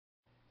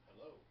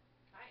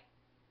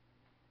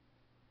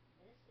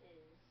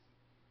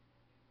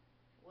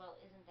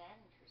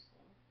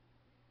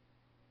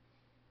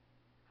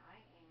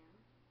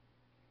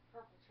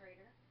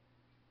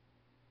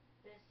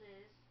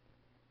is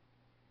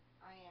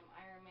I Am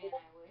Iron Man,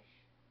 I Wish.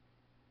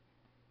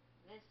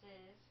 This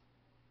is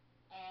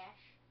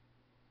Ash,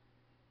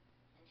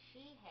 and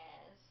she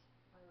has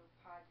her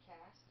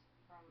podcast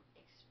from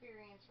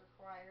Experience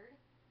Required.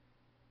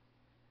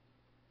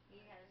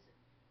 He has,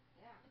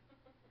 yeah.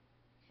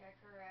 Check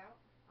her out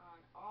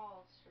on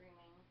all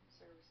streaming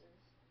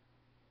services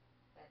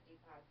that do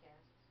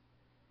podcasts.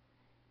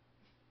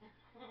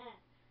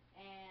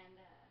 And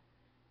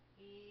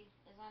he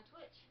is on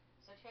Twitch,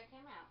 so check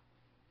him out.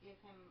 Give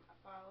him a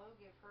follow,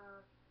 give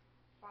her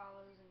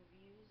follows and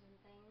views and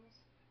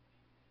things.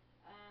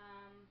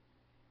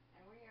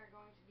 And we are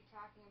going to be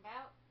talking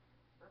about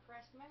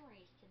Repressed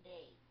Memories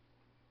today.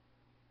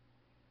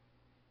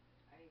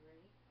 Are you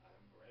ready?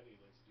 I'm ready.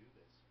 Let's do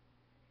this.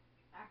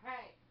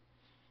 Alright.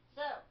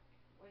 So,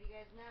 what do you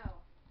guys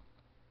know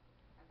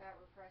about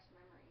Repressed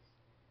Memories?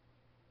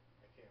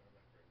 I can't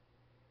remember.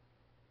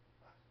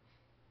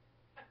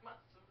 I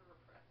must have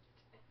repressed it.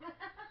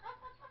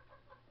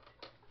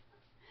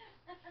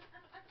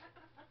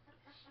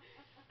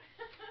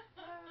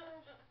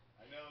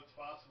 I know it's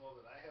possible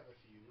that I have a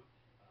few,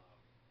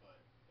 but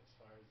as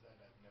far as that,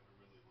 I've never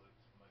really looked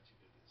much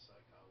into the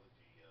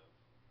psychology of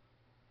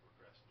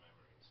repressed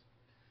memories.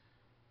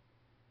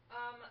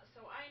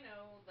 So I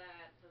know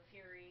that the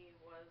theory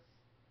was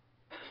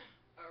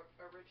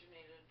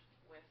originated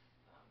with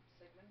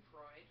Sigmund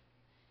Freud,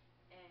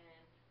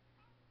 and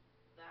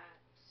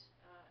that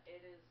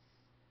it is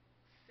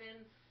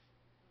since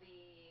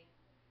the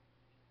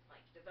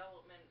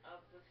development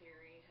of the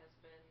theory has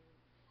been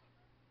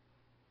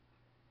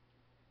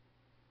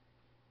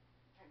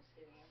I'm just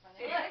kidding. I'm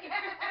funny.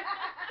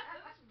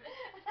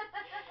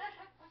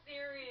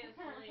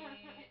 seriously,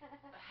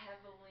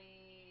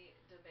 heavily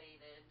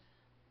debated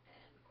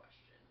and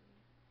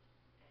questioned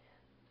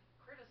and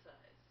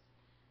criticized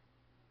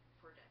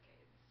for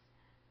decades.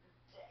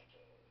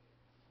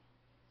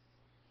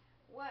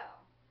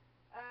 Well,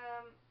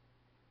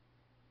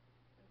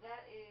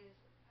 that is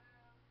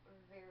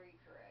very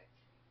correct.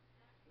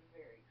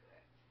 Very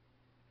correct.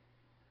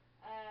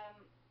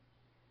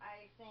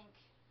 I think.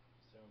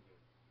 Sound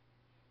good.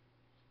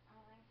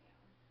 Oh, thank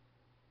you.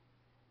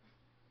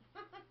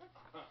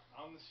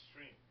 On the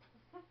stream.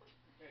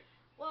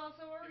 Well,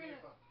 so we're Give me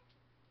gonna. your phone.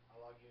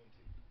 I'll log you in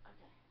too.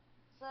 Okay.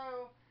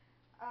 So,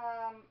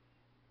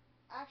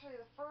 actually,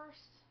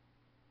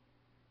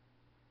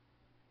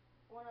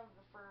 one of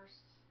the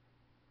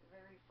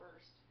very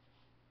first,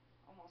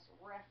 almost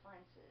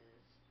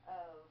references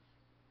of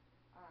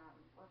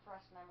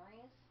repressed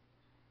memories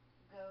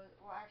goes.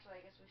 Well, actually,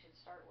 I guess we should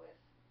start with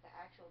the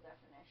actual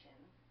definition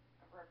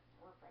of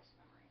repressed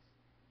memories.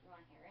 Do you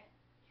want to hear it?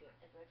 Sure.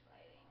 It's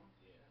exciting.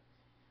 Yeah.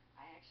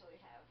 I actually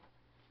have,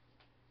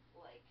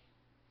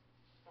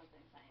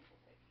 something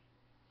scientific.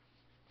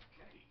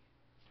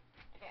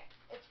 Okay.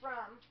 It's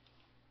from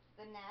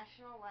the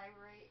National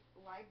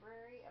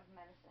Library of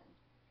Medicine,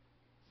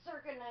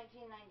 circa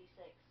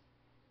 1996.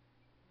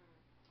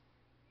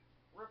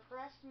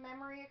 Repressed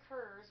memory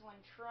occurs when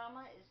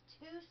trauma is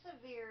too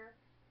severe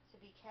to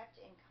be kept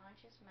in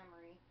conscious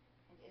memory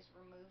and is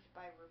removed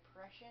by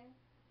repression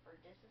or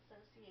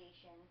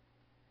disassociation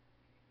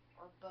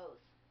or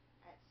both.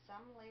 At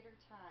some later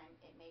time,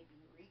 it may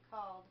be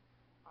recalled,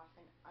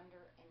 often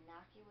under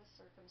innocuous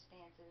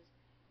circumstances,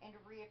 and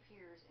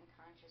reappears in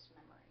conscious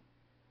memory.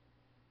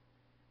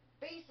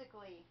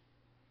 Basically,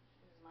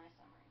 this is my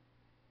summary.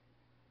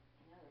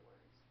 In other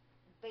words,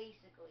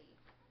 basically,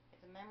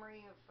 it's a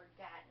memory you've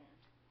forgotten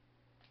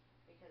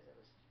because it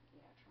was,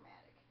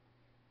 traumatic.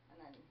 And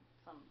then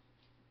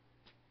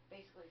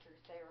basically through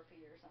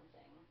therapy or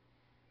something,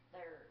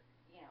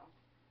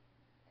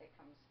 it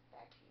comes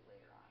back to you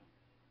later on.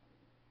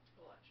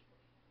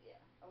 Allegedly. Yeah,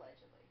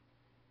 allegedly.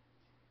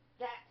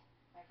 That,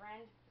 my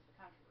friend, is the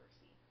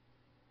controversy.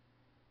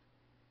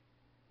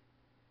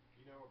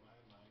 You know where my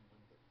mind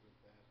went with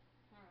that?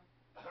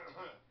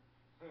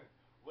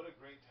 What a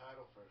great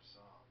title for a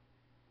song.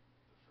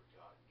 The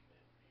Forgotten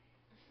Memory.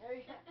 There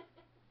you go.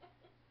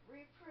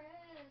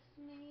 Repress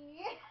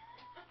me.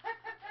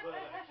 But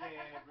I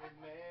can't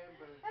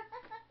remember.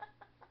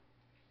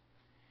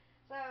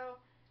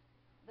 So,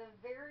 the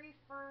very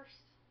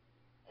first,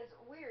 it's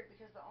weird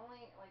because the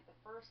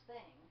first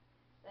thing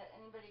that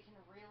anybody can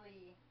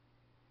really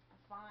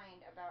find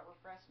about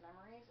repressed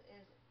memories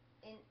is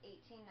in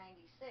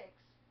 1896,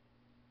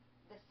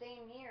 the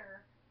same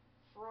year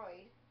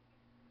Freud,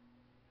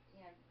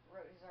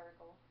 wrote his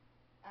article.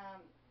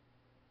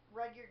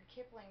 Rudyard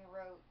Kipling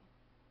wrote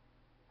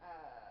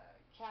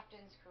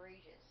Captains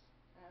Courageous,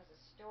 and it was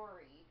a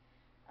story.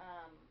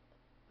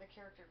 The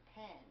character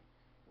Penn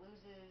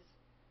loses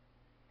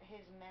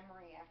his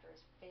memory after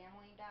his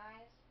family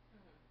dies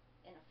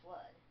in a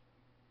flood,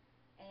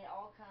 and it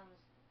all comes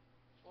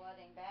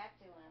flooding back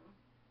to him.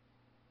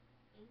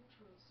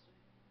 Interesting.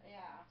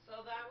 Yeah.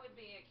 So that would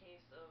be a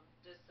case of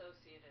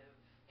dissociative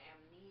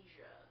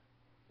amnesia.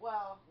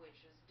 Well, which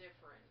is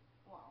different.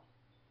 Well,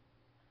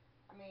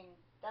 I mean,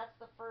 that's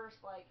the first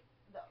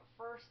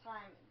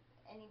time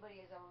anybody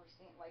has ever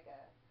seen,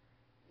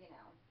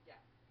 Yeah.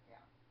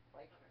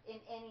 in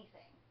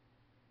anything.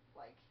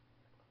 like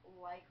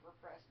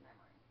repressed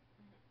memory,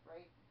 Mhm.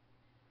 right?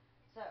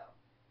 So,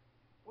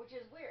 which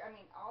is weird. I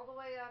mean, all the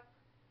way up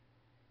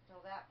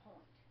until that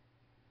point,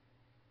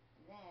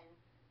 and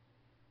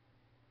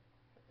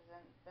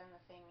then the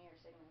same year,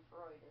 Sigmund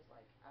Freud is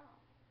like, oh,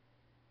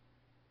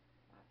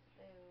 let's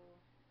do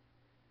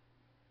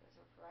this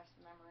repressed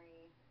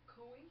memory.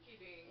 Coinky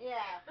dink.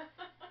 Yeah.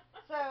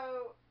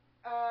 So,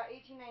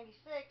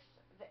 1896,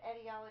 the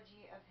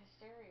etiology of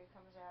hysteria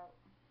comes out.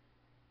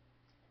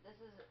 This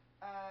is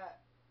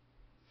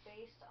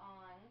based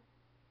on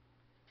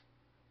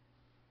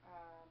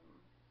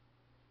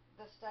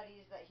the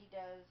studies that he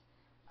does,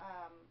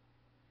 um,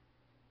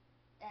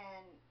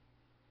 and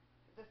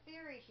the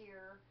theory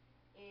here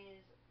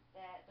is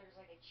that there's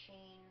like a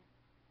chain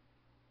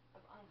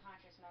of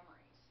unconscious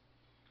memories,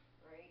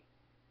 right?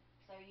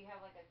 So you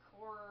have like a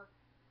core,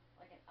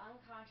 like an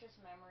unconscious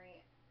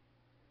memory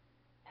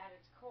at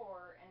its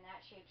core, and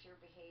that shapes your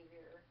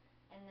behavior,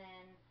 and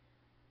then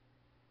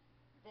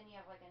you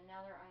have like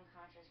another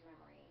unconscious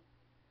memory,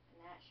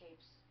 and that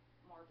shapes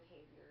more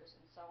behaviors,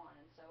 and so on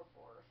and so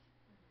forth,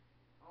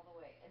 all the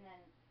way. And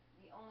then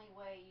the only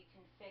way you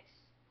can fix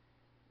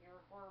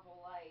your horrible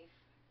life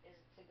is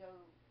to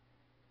go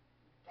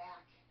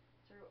back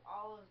through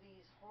all of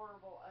these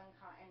horrible and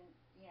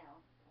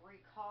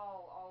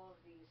recall all of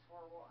these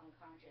horrible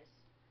unconscious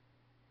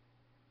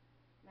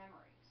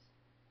memories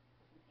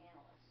as an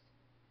analyst.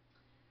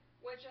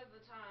 Which at the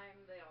time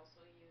they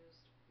also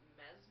used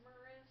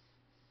mesmerists.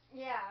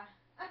 Yeah.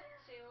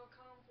 To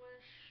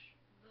accomplish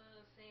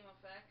the same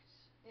effect.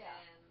 Yeah.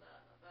 And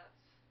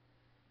that's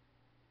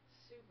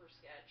super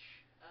sketch.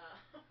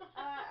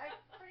 I'm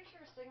pretty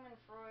sure Sigmund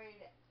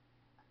Freud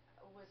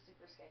was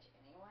super sketch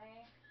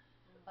anyway,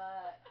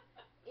 but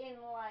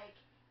in like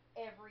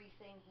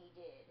everything he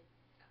did.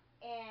 Yeah.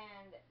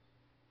 And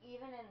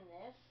even in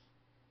this,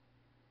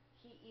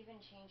 he even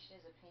changed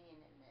his opinion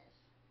in this.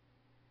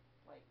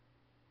 Like,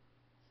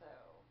 so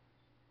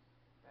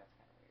that's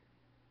kind of weird.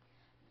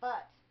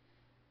 But,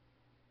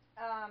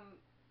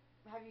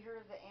 have you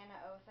heard of the Anna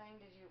O thing?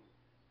 Do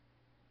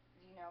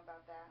you know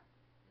about that?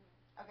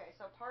 No. Okay,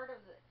 so part of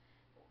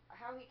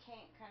how he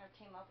kind of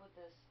came up with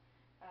this,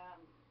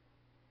 um,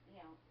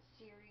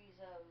 series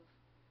of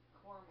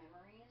core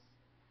memories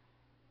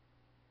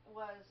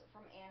was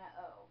from Anna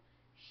O.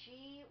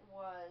 She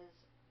was,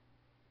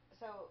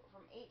 so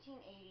from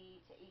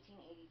 1880 to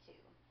 1882,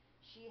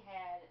 she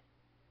had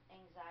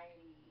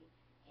anxiety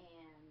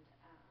and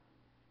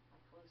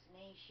like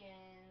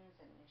hallucinations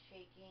and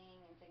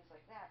shaking and things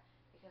like that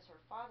because her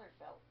father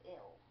fell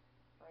ill,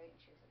 right? And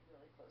she was like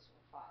really close with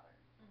her father.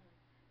 Mm-hmm.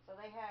 So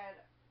they had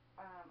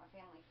a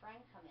family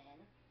friend come in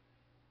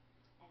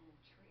and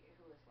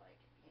who was like,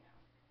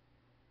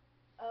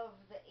 of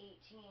the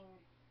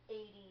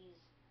 1880s,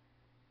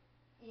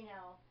 you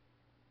know,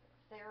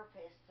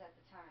 therapists at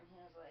the time. He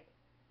was like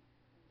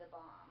the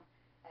bomb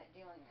at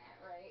doing that,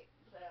 right?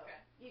 So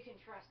Okay. you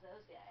can trust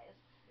those guys.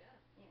 Yeah.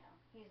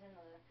 He's in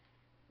the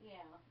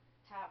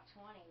top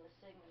 20 with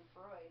Sigmund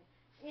Freud.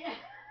 Yeah.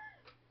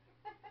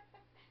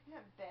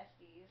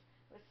 Besties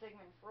with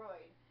Sigmund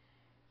Freud.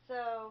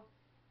 So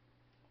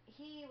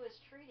he was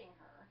treating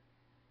her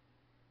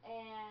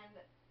and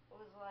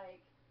was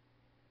like,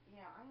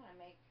 I'm going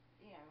to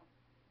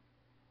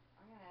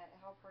I'm going to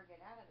help her get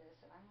out of this,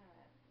 and I'm going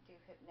to do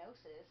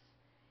hypnosis.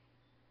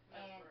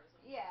 And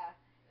Mesmerism. yeah,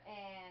 Yeah.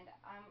 and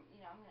I'm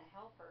going to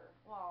help her.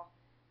 Well,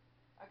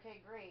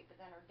 okay, great, but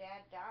then her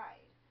dad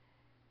died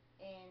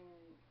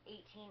in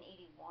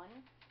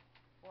 1881.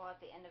 Well, at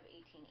the end of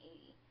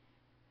 1880,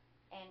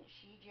 and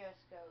she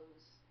just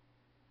goes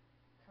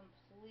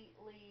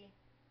completely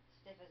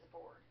stiff as a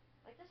board.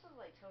 Like, this is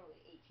like totally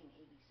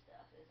 1880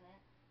 stuff, isn't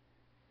it?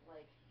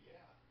 Like,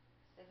 Yeah.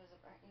 stiff as a,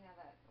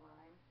 that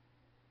rhyme?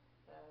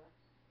 The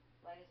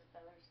light as a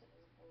feather, stiff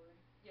as a board.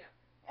 Yeah.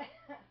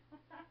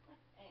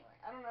 Anyway,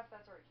 I don't know if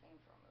that's where it came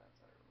from, but that's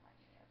what it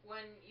reminded me of.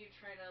 When you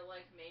try to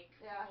like make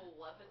Yeah. people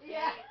levitate.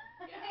 Yeah.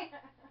 Yeah.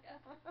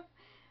 Yeah.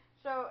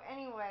 So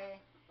anyway,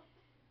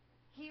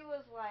 he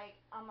was like,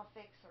 I'm a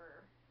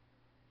fixer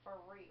for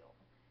real.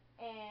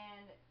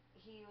 And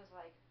he was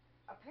like,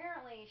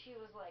 apparently she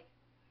was like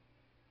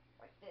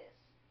this.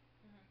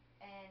 Mhm.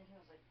 And he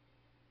was like,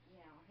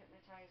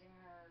 hypnotizing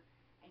her.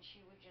 And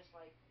she would just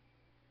like,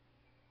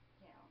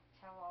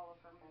 tell all of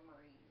her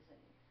memories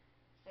and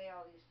say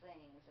all these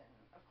things. And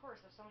of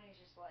course, if somebody's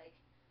just like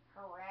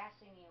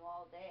harassing you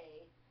all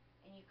day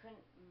and you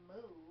couldn't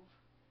move,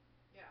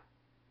 Yeah.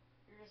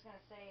 you're just going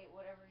to say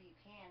whatever you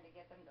can to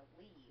get them to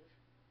leave,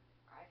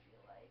 I feel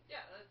like.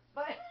 Yeah, that's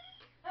But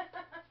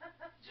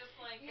just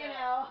like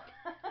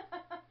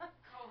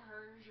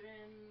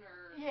coercion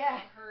or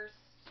yeah. coerced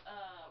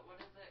what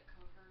is it?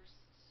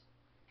 Coerced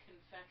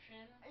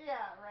confession?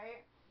 Yeah,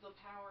 right? The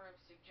power of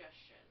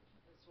suggestion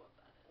is what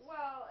that is.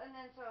 Well, and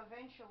then so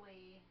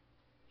eventually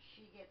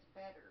she gets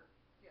better.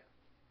 Yeah.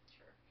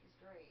 Sure. She's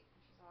great.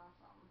 She's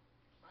awesome.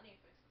 Money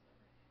fixes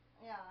everything.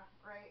 Yeah,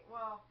 right.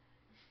 Well,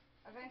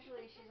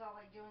 eventually she's all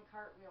like doing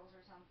cartwheels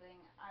or something.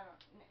 I don't.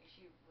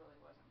 She really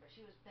wasn't, but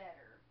she was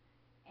better.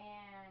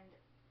 And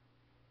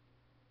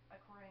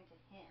according to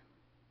him.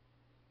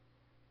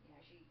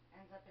 She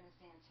ends up in a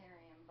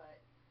sanitarium,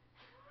 but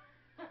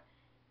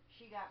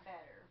she got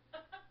better.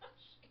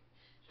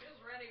 She was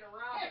ready to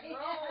rock and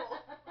roll.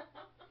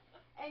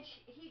 And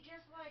he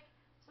just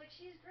it's like,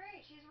 she's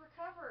great, she's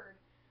recovered,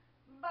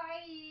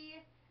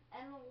 bye,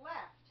 and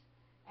left.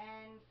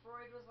 And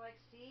Freud was like,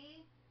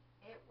 see,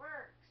 it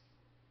works.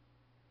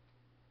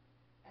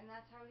 And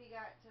that's how he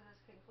got to this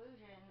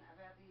conclusion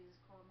about these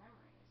core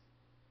memories.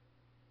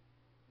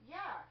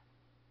 Yeah.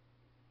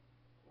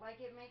 Like,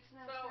 it makes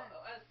no sense.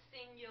 So, a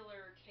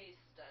singular case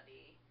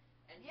study,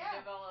 and Yeah. he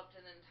developed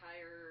an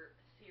entire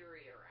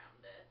theory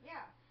around it.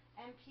 Yeah.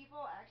 And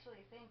people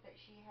actually think that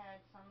she had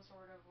some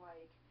sort of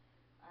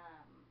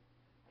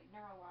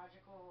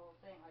neurological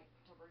thing, like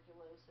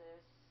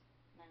tuberculosis,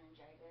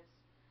 meningitis,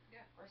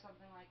 Yeah, or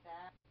something like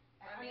that.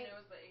 I mean, it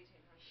was the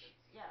 1800s.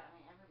 Yeah, I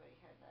mean, everybody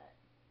had that.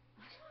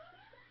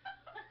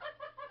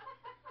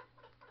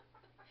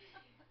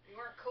 You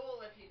weren't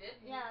cool if you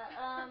didn't. Yeah,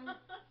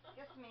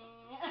 excuse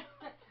me.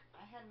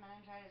 I had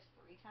meningitis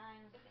 3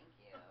 times, thank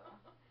you.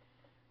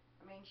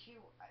 I mean,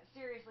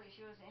 seriously,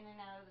 she was in and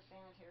out of the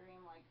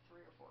sanitarium like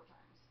 3 or 4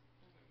 times.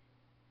 Mm-hmm.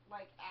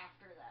 Like,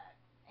 after that.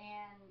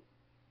 And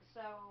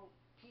so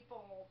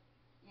people,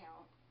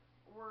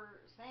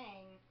 were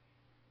saying,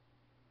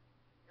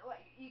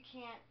 like, you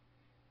can't.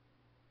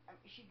 I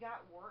mean, she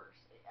got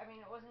worse. I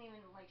mean, it wasn't even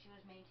like she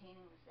was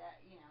maintaining the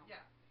Yeah.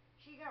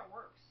 She got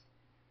worse.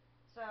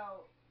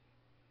 So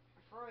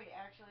Freud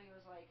actually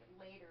was like,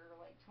 later,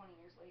 like 20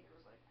 years later,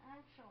 was like,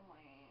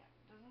 actually,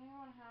 does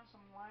anyone have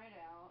some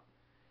whiteout?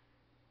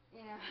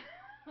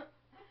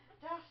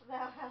 Dost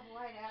thou have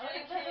whiteout?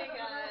 JK,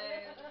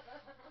 guys.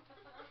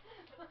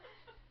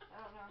 I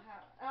don't know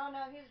how. Oh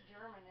no, he's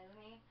German, isn't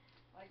he?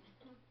 Like,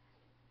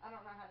 I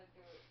don't know how to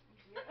do it.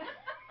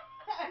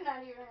 I'm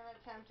not even gonna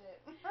attempt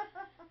it.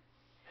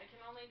 I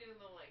can only do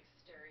the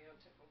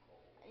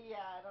stereotypical.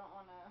 Yeah, I don't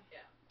wanna.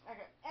 Yeah.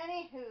 Okay.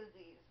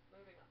 Anywhoosies.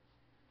 Moving on.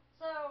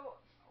 So,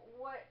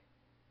 what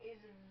is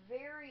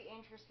very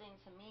interesting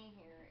to me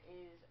here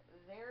is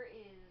there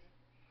is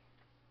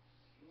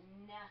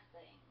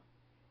nothing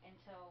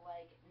until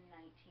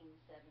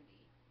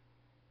 1970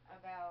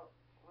 about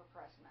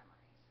repressed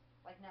memories.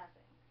 Like,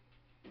 nothing.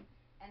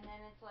 And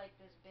then it's like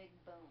this big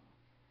boom.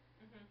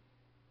 Mhm.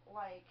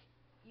 Like,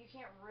 you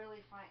can't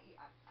really find.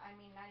 I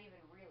mean, not even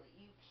really.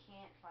 You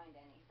can't find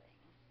anything.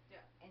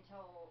 Yeah.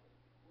 Until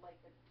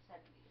the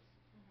 70s.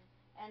 Mhm.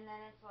 And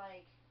then it's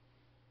like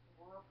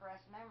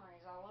repressed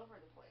memories all over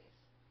the place.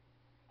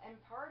 And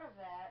part of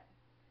that,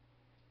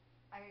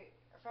 I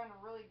found a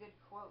really good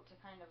quote to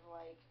kind of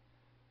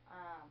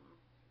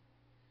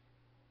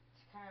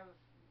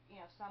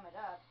sum it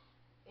up,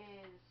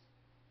 is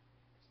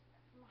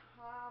from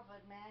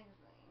Harvard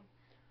magazine.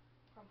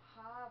 From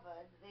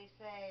Harvard, they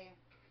say,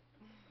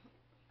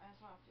 I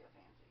just want to feel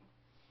fancy.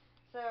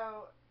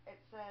 So it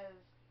says,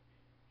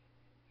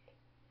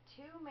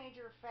 2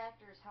 major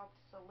factors helped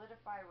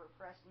solidify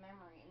repressed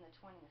memory in the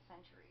 20th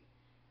century.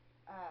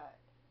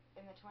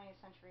 In the 20th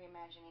century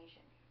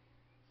imagination: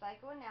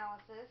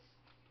 psychoanalysis,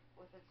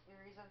 with its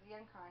theories of the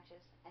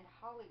unconscious, and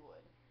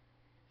Hollywood.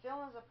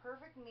 Film is a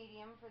perfect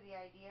medium for the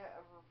idea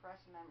of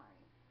repressed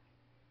memory.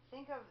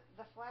 Think of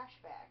the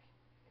flashback.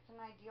 It's an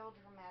ideal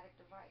dramatic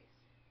device.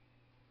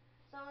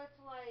 So it's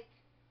like,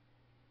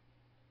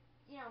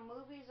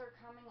 movies are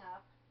coming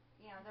up.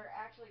 They're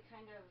actually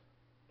kind of,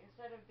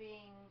 instead of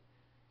being,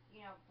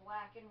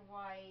 black and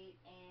white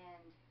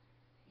and,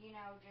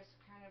 just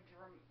kind of,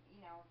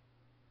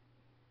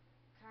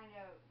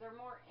 they're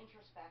more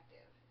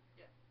introspective.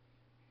 Yeah.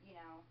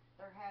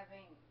 They're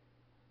having,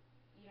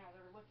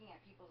 they're looking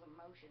at people's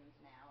emotions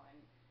now,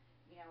 and,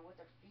 what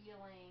they're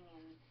feeling,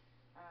 and,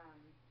 um,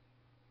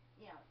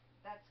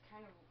 that's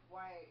kind of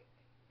why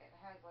it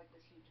has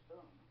this huge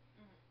boom.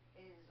 Mhm.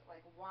 Is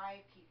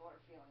why people are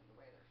feeling the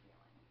way they're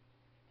feeling,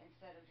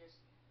 instead of just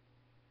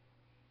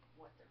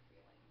what they're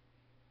feeling.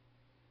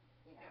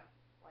 Yeah.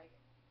 Like,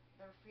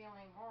 they're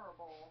feeling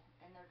horrible,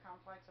 and their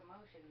complex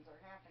emotions are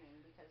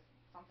happening because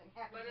something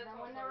happened But to it's them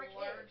when also they were kids.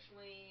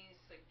 largely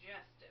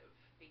suggestive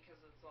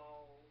because it's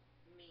all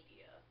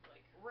media,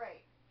 like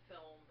Right.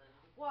 film and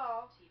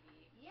Well,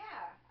 TV.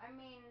 yeah. I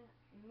mean,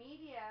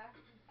 media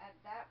at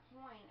that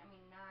point, I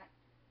mean, not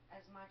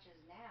as much as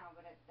now,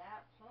 but at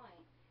that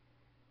point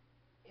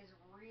is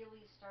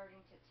really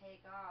starting to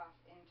take off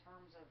in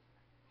terms of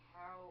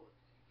how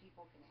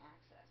people can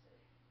access it.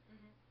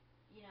 Mhm.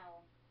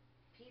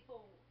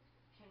 People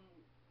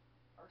can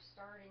are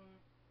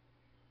starting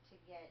to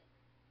get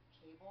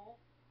cable,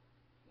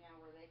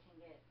 where they can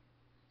get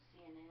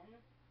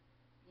CNN,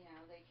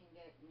 they can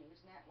get news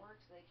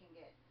networks, they can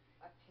get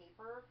a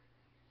paper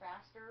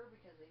faster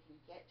because they can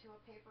get to a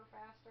paper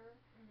faster.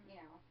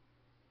 Mhm.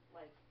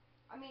 Like,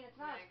 I mean, it's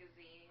not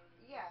magazines.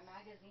 Yeah,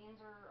 magazines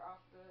are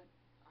off the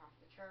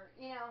chart.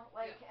 Yeah.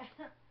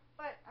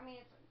 But I mean,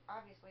 it's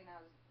obviously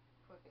not as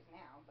quick as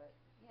now, but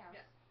Yeah.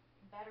 it's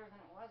better than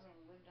it was when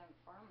we lived on a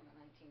farm in the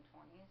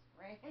 1920s,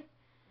 right?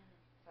 Mhm.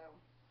 So,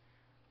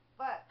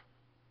 but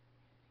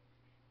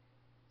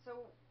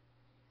so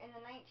in the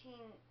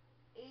 1970s,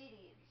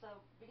 80,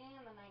 so beginning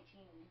in the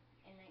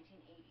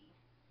 1980,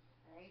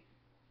 right,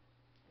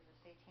 is a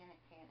satanic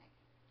panic.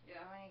 You Yeah.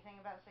 know anything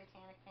about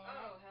satanic panic?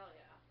 Oh, hell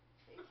yeah.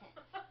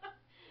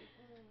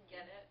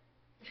 Get it?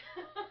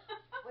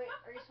 Wait,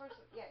 are you supposed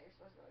to? Yeah, you're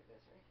supposed to go like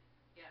this, right?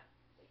 Yeah.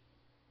 Wait.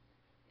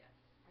 Yeah.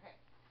 Okay.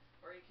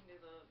 Or you can do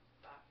the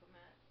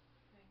Baphomet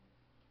thing.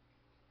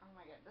 Oh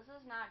my god, this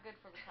is not good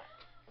for the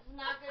this is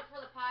not good for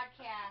the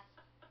podcast.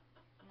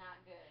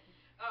 Not good.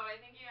 Oh, I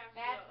think you have to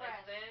Bad do it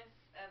press. like this,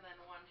 and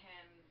then one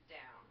hand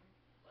down,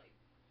 like.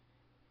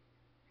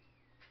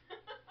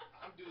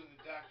 I'm doing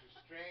the Doctor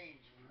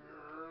Strange.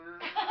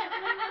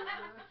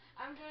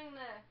 I'm doing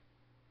the.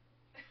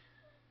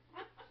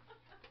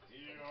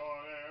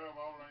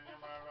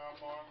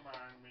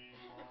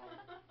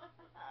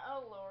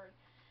 Oh Lord.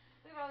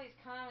 Look at all these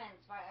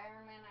comments by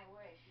Iron Man I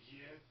Wish.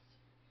 Yes.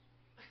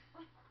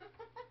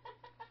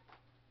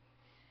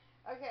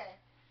 Okay,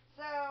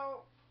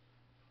 so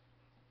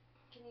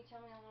can you tell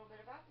me a little bit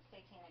about the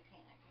Satanic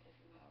Panic, if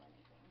you know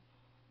anything?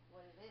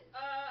 What it is?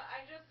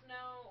 I just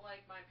know,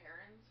 like, my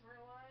parents were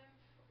alive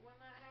when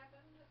that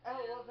happened.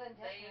 Oh, well and then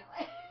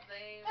definitely.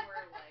 they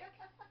were like,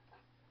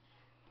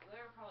 they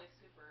were probably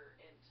super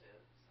into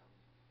some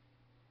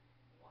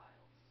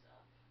wild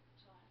stuff at the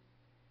time.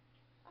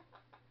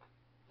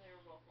 They were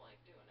both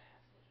like doing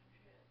acid and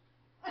shit.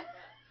 But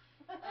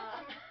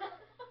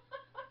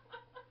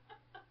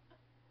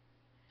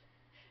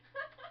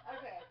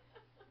Okay.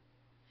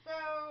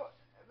 So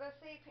the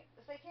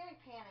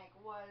Satanic Panic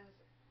was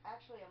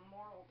actually a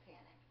moral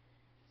panic.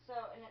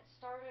 So, and it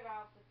started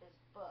off with this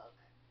book,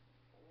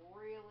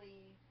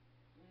 really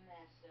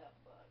messed up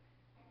book.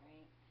 All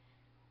right,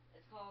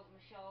 it's called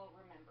Michelle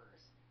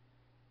Remembers,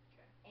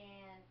 Okay.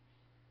 and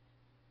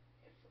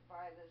it's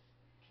by this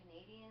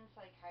Canadian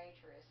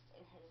psychiatrist,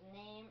 and his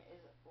name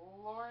is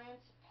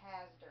Lawrence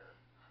Pasder,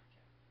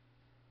 Okay.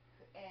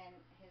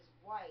 and his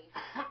wife,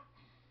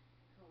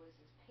 who was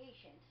his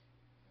patient,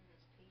 his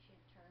patient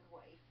turned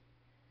wife,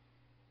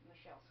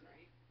 Michelle Smith.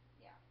 Great.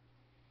 Yeah.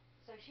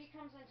 So she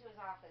comes into his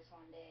office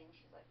one day and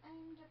she's like,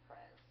 "I'm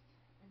depressed,"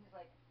 and he's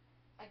like,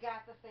 "I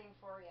got the thing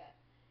for you."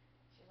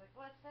 She's like,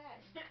 "What's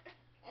that?"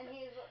 And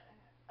he's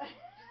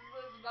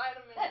This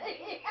vitamin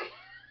D.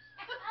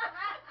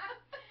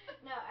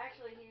 No,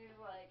 actually, he was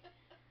like,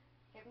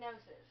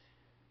 hypnosis.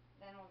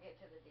 Then we'll get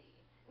to the D.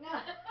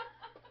 No.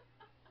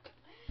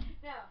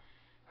 No.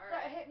 All So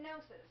right.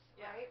 hypnosis,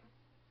 Yeah. right?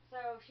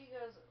 So she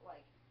goes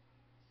like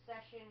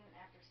session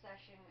after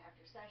session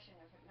after session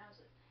of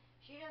hypnosis.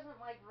 She doesn't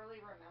like really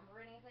remember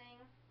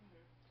anything.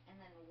 Mhm. And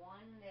then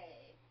one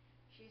day,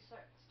 she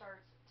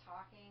starts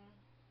talking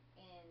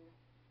in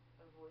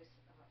the voice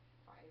of a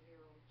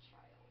 5-year-old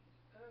child.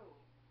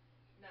 Oh.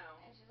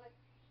 No. And she's like,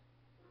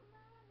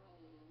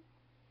 "Mommy."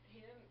 He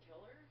didn't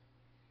kill her?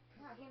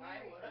 No, he I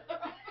married would her.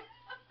 have.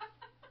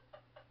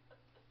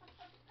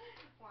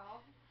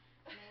 Well,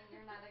 I mean,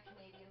 you're not a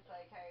Canadian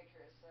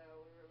psychiatrist,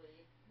 so we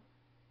really.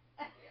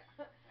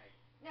 Yeah.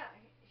 No,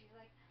 she's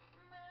like,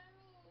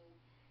 "Mommy,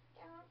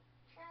 don't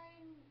try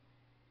and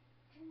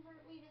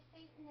convert me to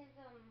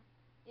Satanism."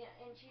 You know,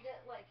 and she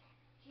did like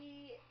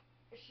she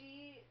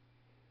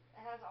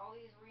has all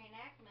these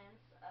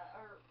reenactments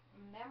or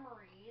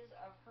memories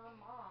of her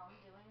mom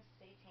doing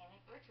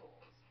satanic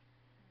rituals,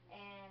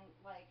 and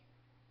like,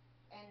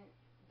 and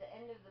the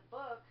end of the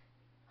book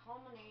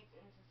culminates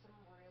into some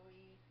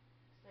really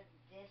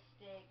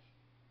sadistic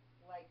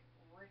like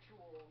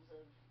rituals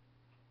of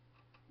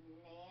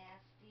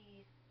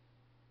nasty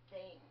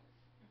things,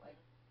 like,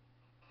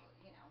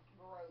 you know,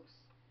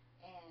 gross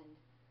and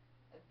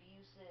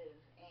abusive,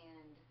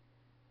 and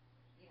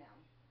you know,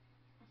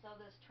 so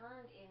this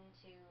turned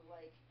into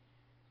like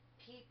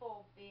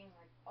people being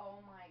like,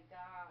 "Oh my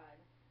god,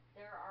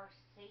 there are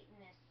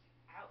Satanist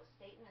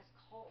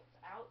cults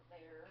out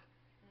there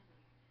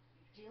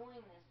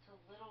doing this to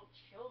little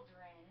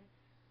children,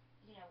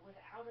 you know,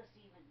 without us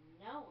even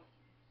knowing,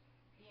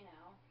 you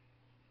know."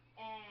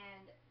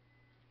 And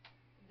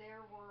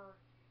there were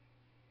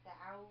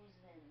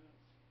thousands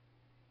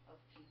of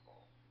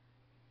people,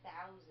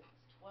 thousands,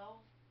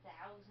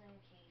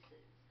 12,000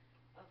 cases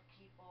of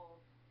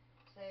people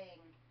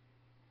saying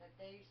that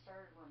they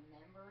started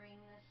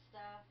remembering this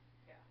stuff,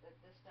 Yeah. that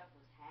this stuff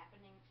was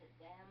happening to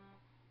them,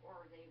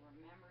 or they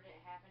remembered it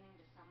happening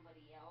to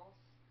somebody else,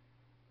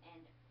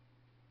 and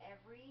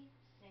every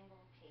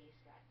single case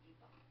got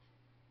debunked.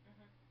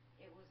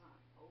 It was on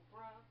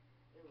Oprah,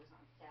 it was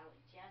on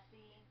Sally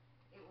Jesse,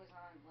 it was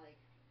on like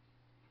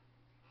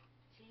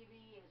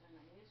TV, it was in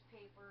the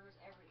newspapers,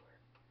 everywhere.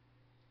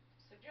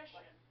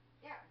 Suggestion. Like,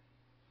 yeah,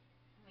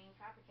 I mean,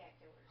 copycat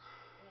killers,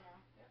 you know?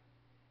 Yep.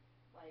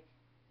 Like,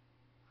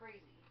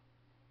 crazy.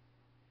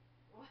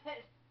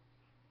 What?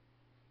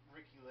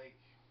 Ricky Lake.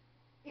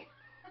 Yeah.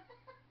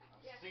 I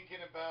was Yeah.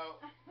 thinking about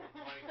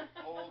like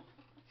old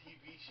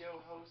TV show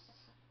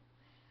hosts,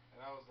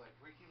 and I was like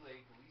Ricky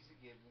Lake, Lisa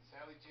Gibbons,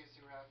 Sally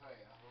Jesse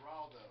Raphael,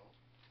 Geraldo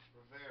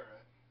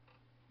Rivera,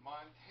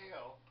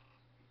 Montel.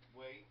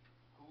 Wait,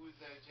 who was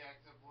that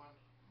jacked up one?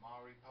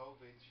 Maury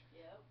Povich.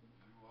 Yep.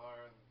 You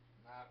are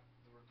not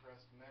the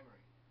repressed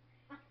memory.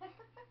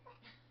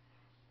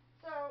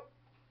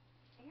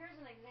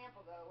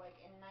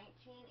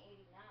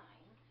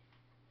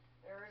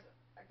 There's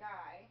a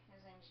guy.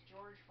 His name's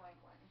George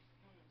Franklin.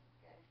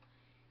 Okay.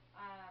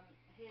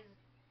 His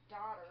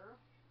daughter,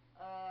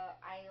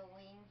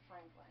 Eileen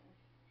Franklin.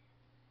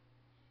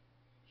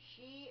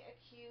 She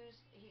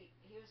accused. He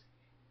was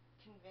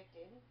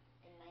convicted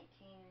in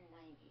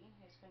 1990.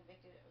 He was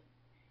convicted of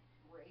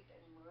rape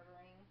and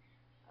murdering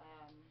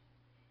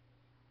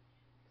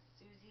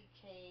Susie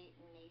K.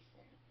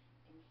 Mason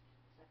in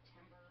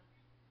September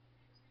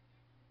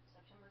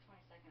September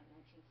 22nd,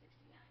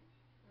 1969.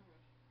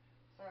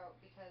 So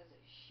because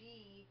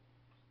she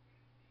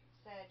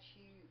said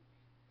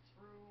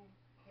through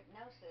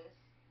hypnosis,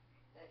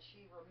 that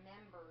she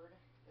remembered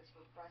this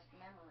repressed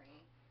memory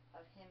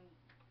of him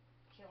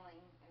killing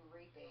and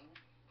raping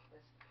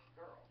this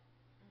girl.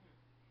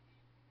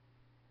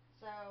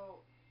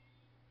 So,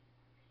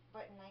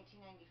 but in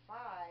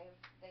 1995,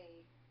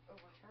 they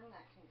overturned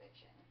that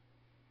conviction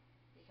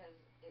because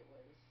it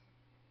was,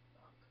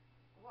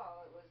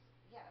 well, it was,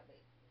 yeah,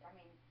 I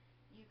mean,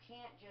 you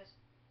can't just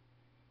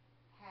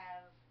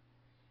have,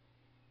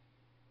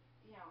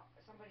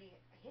 somebody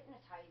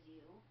hypnotize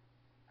you.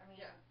 I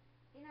mean,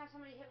 you can have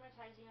somebody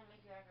hypnotize you and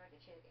make you act like a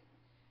chicken.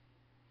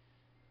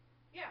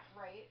 Yeah.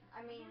 Right?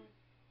 I mean,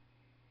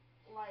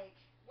 like...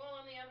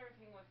 Well, and the other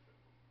thing with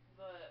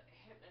the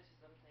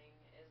hypnotism thing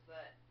is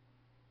that,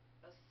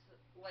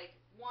 like,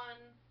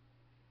 one,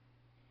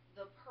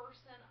 the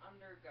person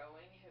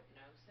undergoing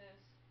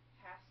hypnosis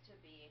has to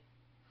be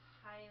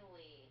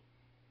highly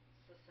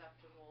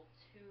susceptible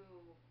to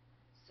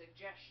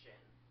suggestion,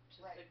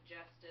 to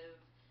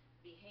suggestive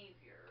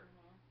behavior.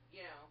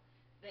 You know,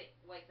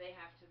 they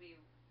have to be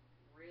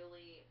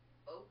really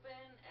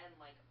open and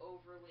like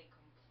overly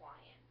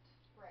compliant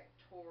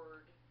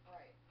toward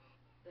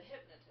the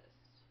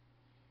hypnotist.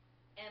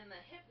 And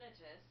the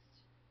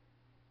hypnotist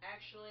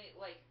actually,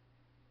 like,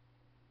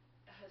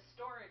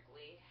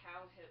 historically,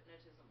 how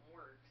hypnotism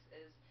works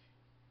is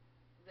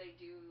they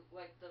do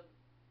like the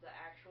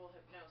actual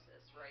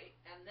hypnosis, right?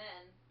 And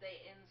then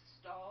they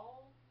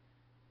install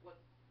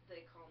what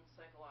they call in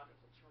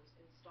psychological terms,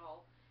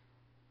 install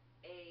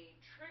a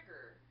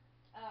trigger.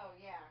 Oh,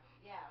 yeah,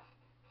 yeah.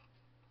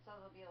 So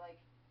they'll be like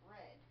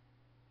red,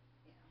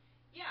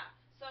 Yeah.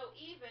 So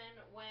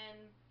even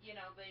when,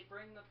 they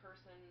bring the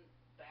person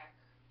back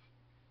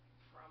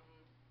from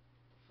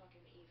the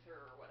fucking ether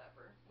or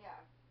whatever. Yeah.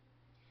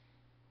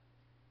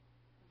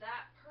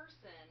 That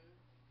person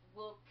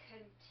will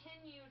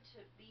continue to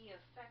be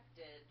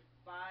affected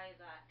by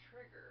that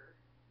trigger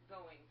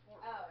going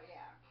forward. Oh,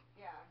 yeah.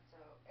 Yeah. So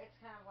it's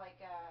kind of like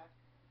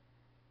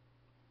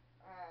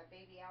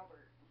Baby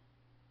Albert.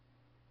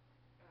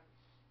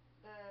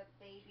 The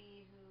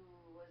baby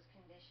who was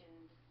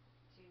conditioned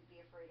to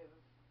be afraid of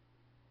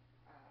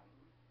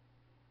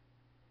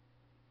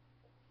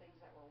things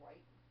that were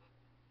white.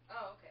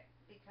 Oh, okay.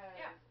 Because,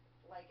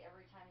 like,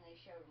 every time they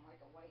showed him,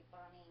 like, a white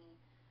bunny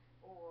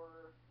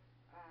or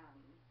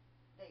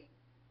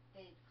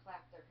they'd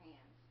clap their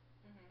hands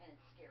and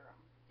it'd scare them.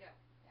 Yeah.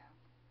 Yeah.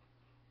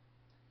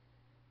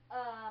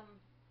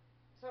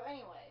 So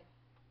anyway,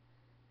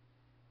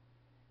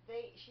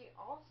 she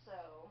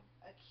also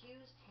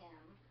accused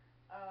him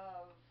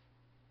of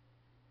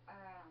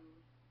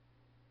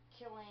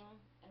killing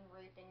and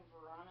raping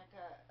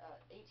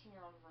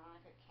 18-year-old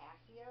Veronica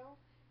Cassio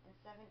and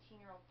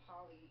 17-year-old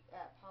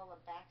Paula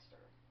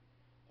Baxter.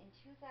 In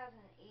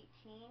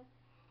 2018,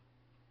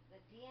 the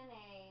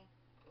DNA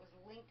was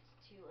linked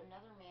to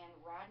another man,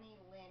 Rodney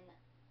Lynn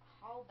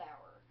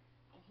Hallbauer,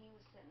 and he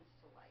was sentenced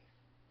to life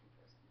in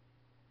prison.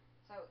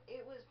 So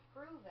it was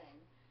proven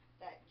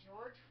that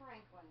George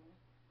Franklin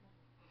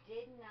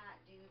did not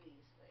do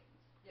these things.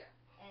 Yeah.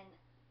 And,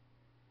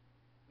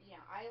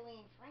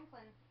 Eileen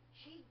Franklin,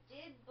 she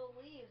did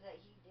believe that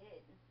he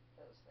did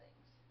those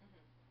things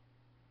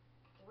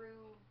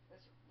through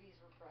these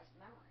repressed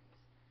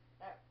memories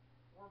that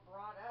were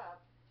brought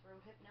up through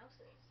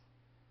hypnosis.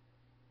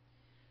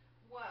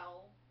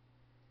 Well,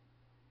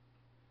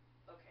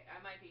 okay,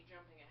 I might be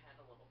jumping ahead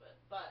a little bit,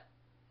 but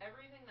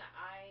everything that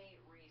I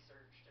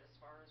researched as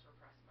far as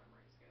repressed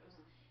memories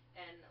goes,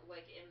 and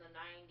like in the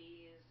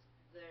 90s,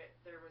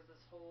 there was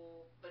this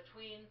whole,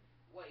 between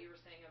what you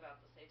were saying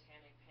about the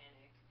satanic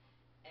panic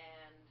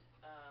and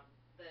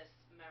this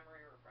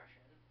memory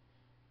repression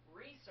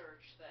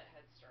research that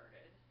had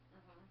started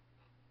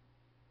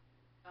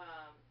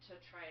to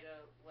try to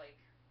like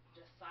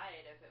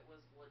decide if it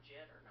was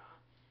legit or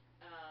not.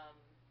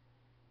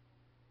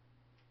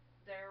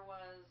 There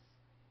was,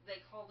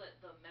 they called it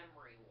the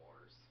memory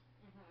wars.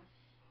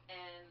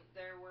 And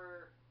there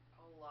were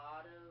a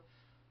lot of,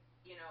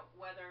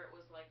 whether it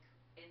was like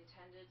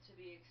intended to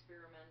be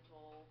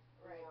experimental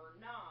or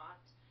not,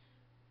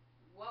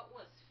 what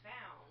was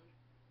found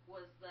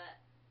was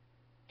that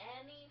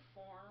any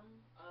form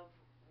of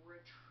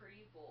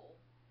retrieval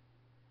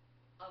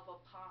of a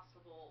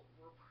possible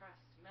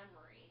repressed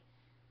memory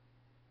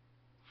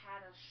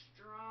had a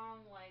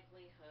strong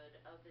likelihood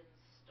of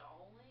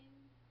installing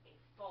a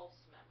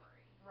false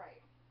memory.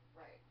 Right.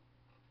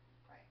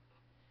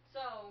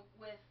 So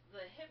with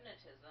the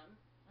hypnotism,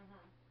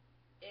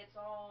 it's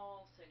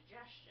all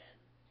suggestion,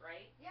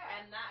 right? Yeah.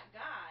 And that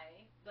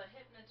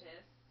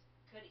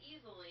could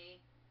easily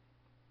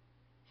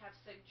have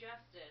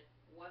suggested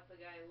what the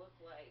guy looked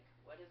like,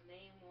 what his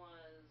name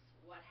was,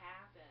 what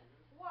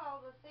happened. Well,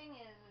 the thing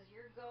is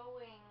you're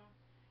going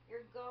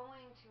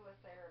to a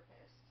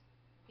therapist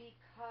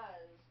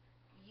because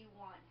you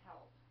want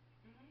help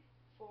Mhm.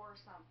 for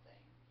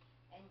something,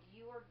 and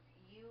you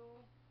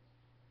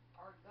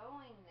are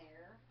going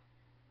there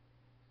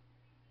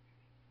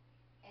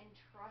and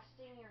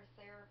trusting your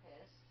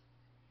therapist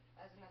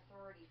as an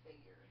authority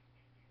figure.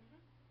 Mhm.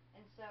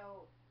 And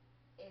so,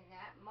 in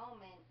that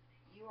moment,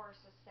 you are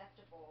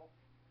susceptible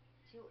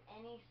to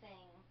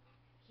anything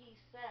he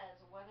says,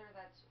 whether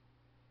that's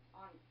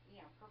on,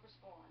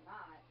 purposeful or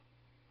not.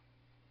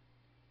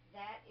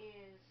 That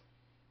is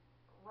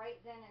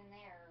right then and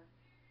there,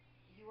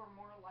 you are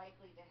more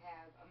likely to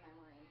have a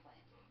memory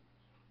implanted.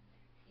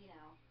 You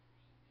know,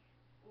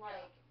 Yeah.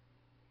 like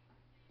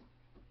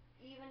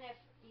even if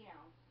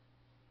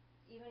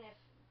even if,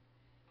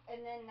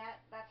 and then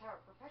that's how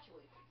it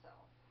perpetuates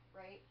itself,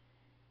 right?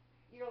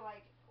 You're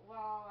like,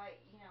 well,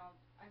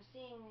 I'm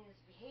seeing these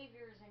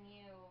behaviors in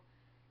you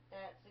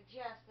that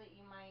suggest that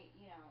you might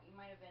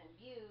have been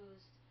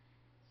abused.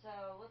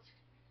 So let's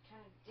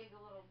kind of dig a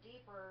little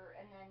deeper,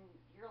 and then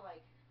you're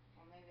like,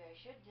 well, maybe I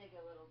should dig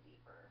a little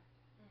deeper.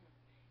 Mhm.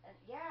 And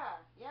yeah,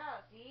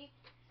 see,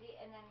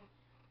 and then,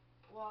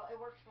 well, it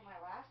worked for my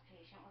last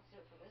patient. Let's do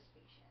it for this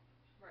patient.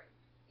 Right.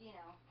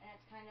 And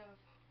it's kind of,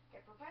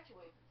 it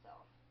perpetuates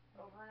itself Mhm.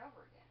 over and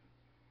over again.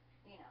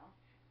 You know,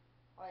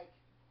 like,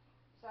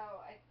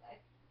 so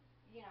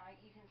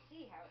you can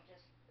see how it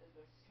just is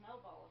this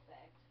snowball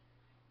effect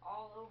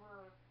all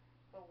over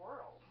the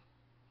world.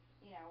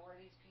 Where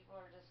these people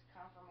are just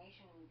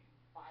confirmation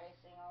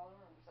biasing all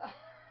over themselves.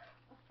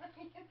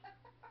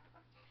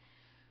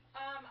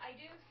 I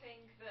do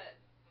think that,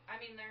 I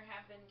mean, there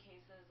have been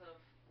cases of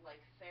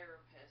like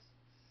therapists,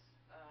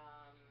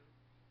 um,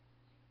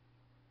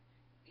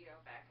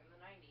 back in the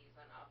 90s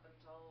and up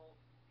until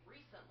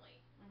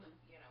recently, Mhm.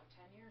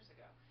 10 years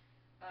ago.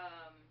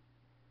 Um,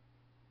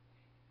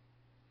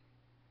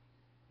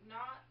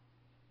 Not,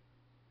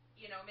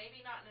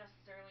 maybe not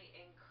necessarily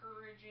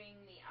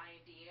encouraging the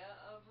idea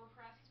of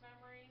repressed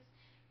memories,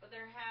 but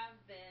there have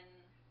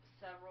been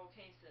several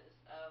cases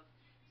of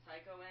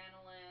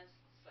psychoanalysts,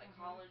 Mhm.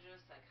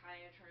 psychologists,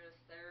 psychiatrists,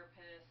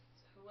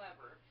 therapists,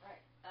 whoever,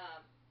 Right.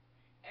 um,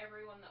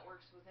 everyone that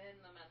works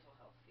within the mental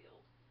health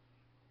field,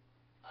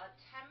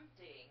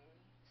 attempting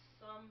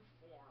some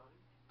form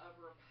of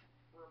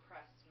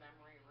repressed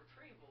memory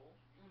retrieval,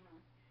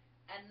 Mhm.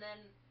 and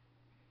then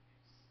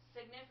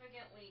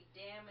significantly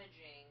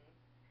damaging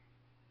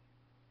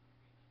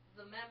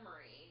the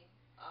memory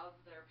of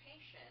their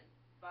patient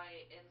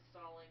by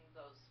installing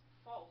those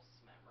false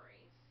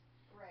memories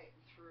Right.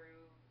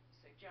 through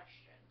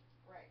suggestion.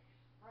 Right.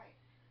 Right.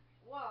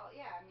 Well,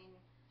 yeah. I mean,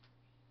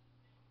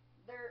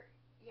 there.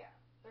 Yeah.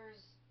 There's.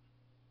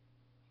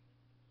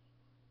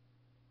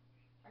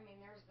 I mean,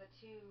 there's the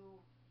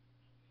two.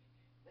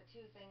 The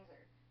two things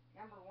are,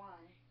 number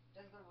one,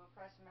 does the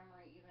repressed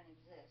memory even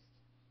exist,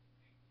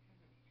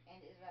 Mhm.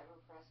 and is that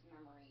repressed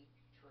memory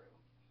true?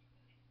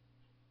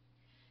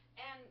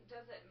 And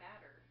does it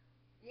matter?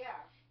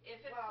 Yeah.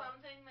 If it's Well.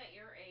 something that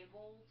you're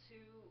able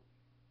to,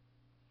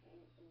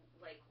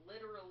 like,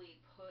 literally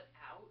put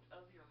out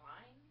of your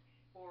mind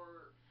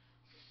or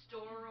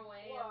store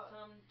away in Well.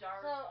 some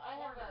dark So I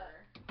have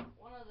corner.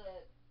 one of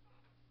the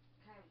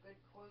kind of good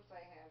quotes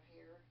I have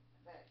here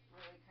that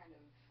really kind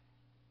of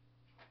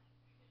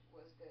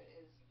was good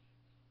is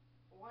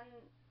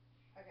one.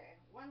 Okay,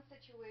 one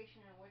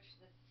situation in which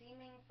the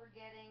seeming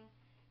forgetting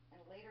and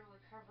later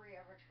recovery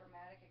of a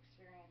traumatic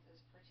experience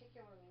is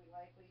particularly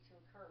likely to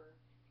occur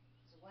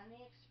is when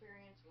the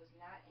experience was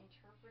not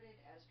interpreted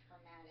as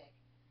traumatic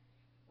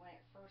when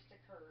it first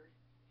occurred,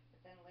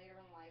 but then later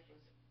in life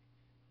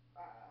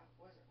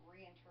was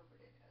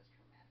reinterpreted as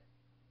traumatic.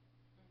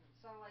 Mhm.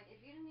 So, like,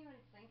 if you didn't even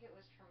think it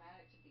was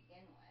traumatic to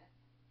begin with,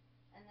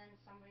 and then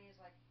somebody is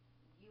like,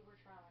 "You were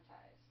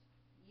traumatized.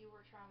 You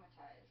were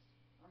traumatized.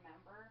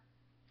 Remember?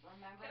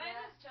 Remember Can I that?"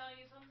 just tell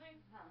you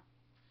something? Huh?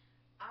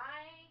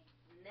 I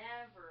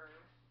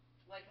never,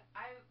 like,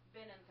 I've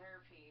been in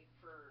therapy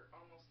for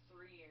almost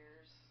 3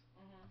 years,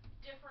 Mhm.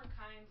 different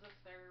kinds of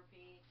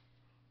therapy.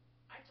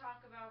 I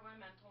talk about my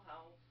mental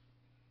health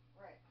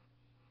Right.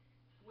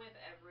 with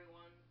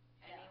everyone,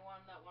 Yeah.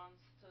 anyone that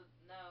wants to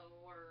know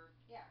or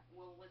Yeah.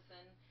 will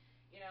listen,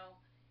 you know,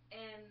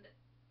 and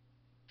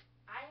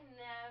I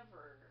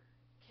never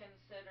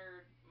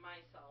considered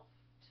myself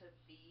to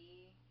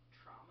be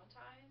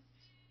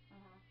traumatized,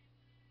 Mhm.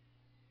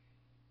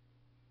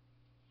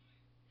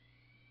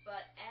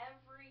 but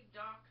every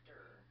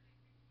doctor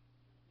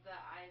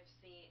that I've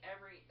seen,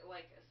 every,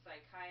 like, a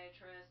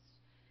psychiatrist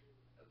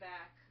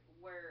back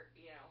where,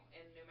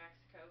 in New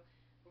Mexico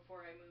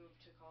before I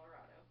moved to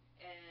Colorado,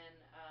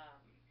 and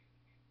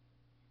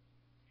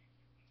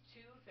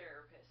two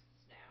therapists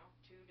now,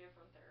 two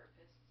different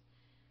therapists.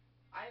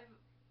 I've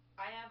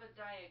I have a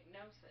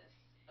diagnosis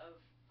of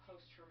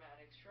post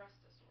traumatic stress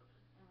disorder.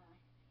 Mhm.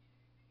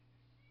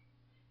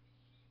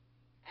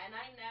 And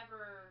I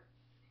never,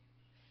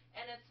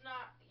 and it's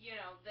not,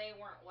 they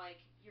weren't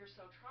like, you're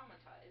so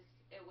traumatized.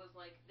 It was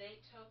like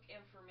they took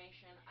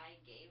information I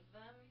gave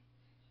them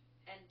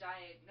and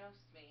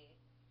diagnosed me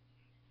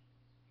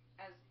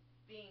as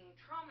being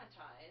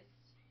traumatized.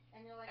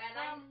 And you're like, and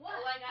from what?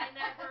 I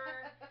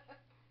never.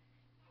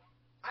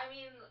 I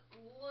mean,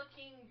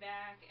 looking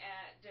back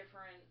at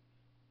different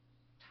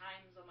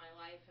times of my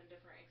life and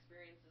different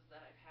experiences that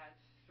I've had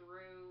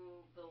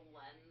through the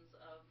lens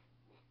of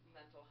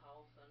mental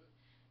health and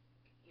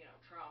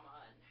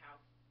trauma and how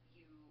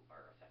you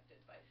are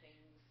affected by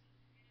things,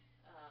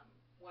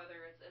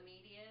 whether it's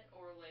immediate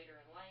or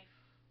later in life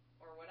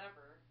or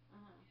whatever.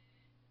 Mm-hmm.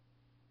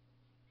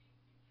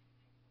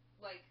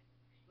 Like,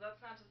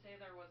 that's not to say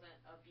there wasn't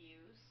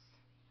abuse,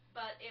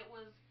 but it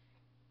was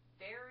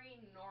very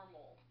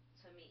normal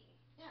to me.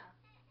 Yeah.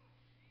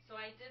 So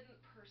I didn't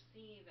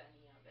perceive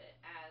any of it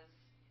as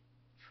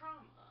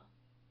trauma.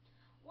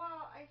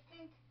 Well, I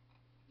think,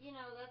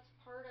 that's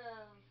part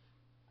of,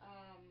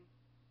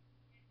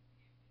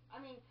 I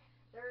mean,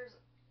 there's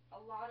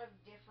a lot of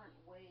different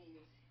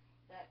ways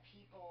that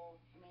people,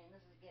 and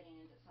this is getting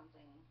into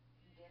something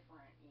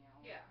different,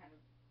 Yeah. kind of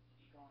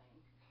going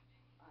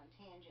on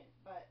tangent,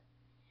 but,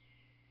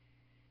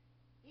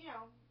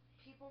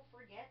 people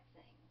forget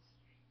things,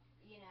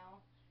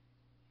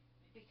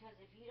 because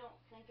if you don't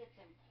think it's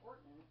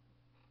important,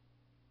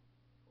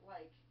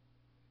 like,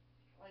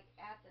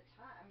 at the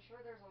time, I'm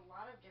sure there's a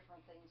lot of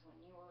different things when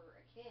you were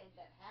a kid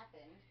that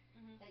happened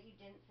Mm-hmm. that you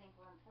didn't think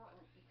were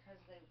important because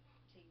they,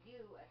 to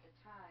you at the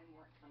time,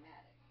 weren't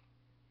traumatic.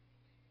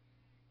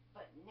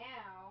 But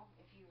now,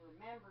 if you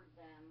remembered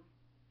them,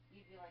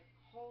 you'd be like,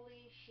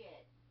 holy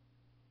shit.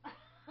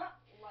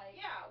 Like,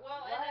 yeah,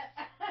 well, what?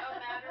 and it's a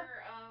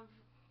matter of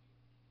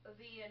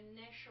the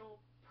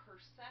initial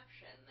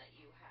perception that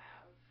you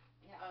have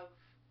of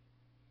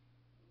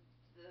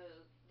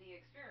the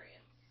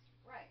experience.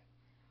 Right.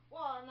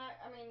 Well, and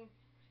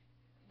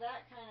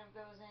that kind of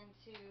goes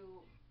into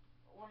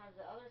one of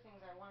the other things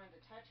I wanted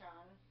to touch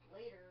on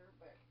later,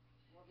 but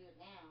we'll do it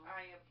now.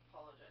 I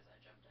apologize, I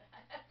jumped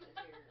ahead.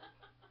 Because you're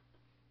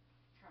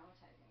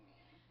traumatizing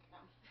me.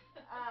 No.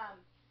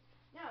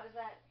 No, is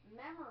that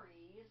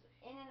memories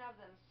in and of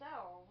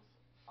themselves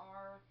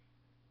are,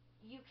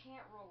 you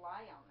can't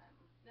rely on them.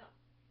 No.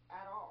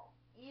 At all.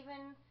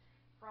 Even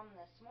from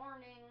this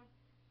morning,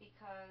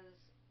 because,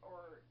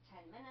 or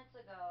 10 minutes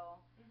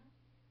ago, Mm-hmm.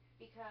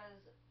 because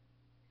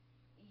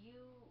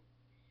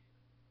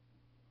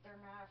they're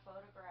not a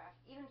photograph.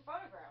 Even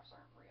photographs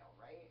aren't real,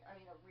 right? I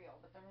mean, they're real,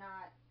 but they're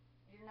not,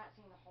 you're not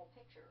seeing the whole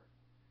picture.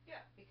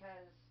 Yeah.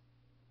 Because,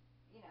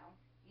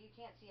 you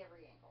can't see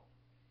every angle.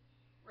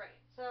 Right.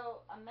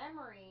 So, a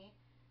memory,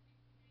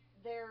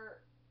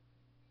 there,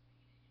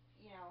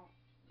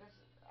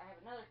 I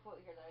have another quote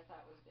here that I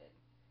thought was good.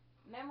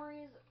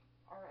 Memories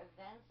are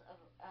events of,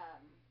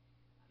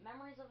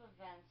 memories of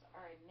events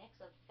are a mix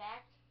of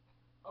fact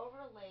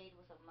overlaid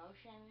with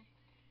emotion,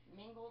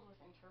 mingled with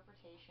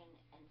interpretation,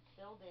 and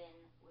filled in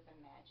with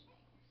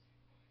imaginings.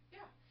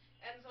 Yeah.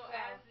 And so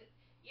as,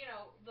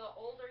 the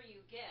older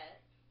you get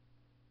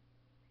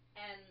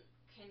and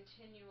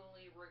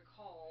continually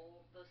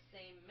recall the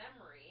same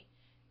memory,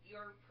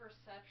 your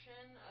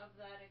perception of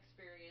that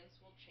experience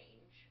will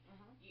change.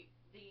 Mm-hmm.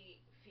 The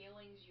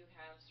feelings you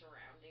have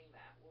surrounding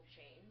that will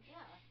change.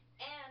 Yeah.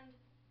 And,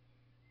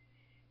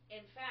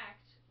 in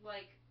fact,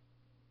 like,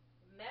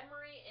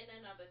 memory in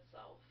and of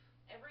itself,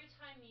 every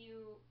time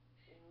you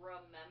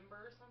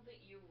remember something,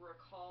 you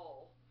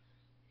recall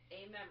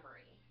a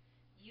memory,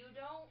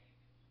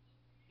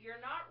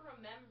 you're not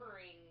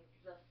remembering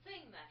the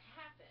thing that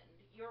happened,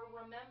 you're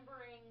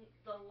remembering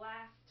the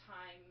last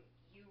time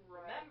you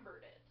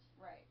remembered it.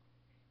 Right.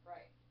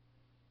 Right.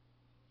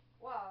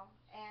 Well,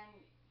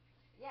 and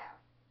yeah.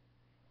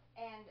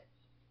 And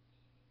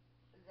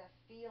the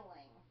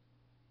feeling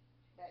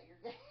that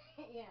you're getting,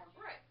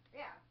 Right.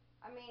 Yeah.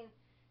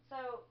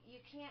 So you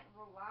can't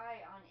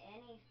rely on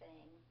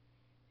anything,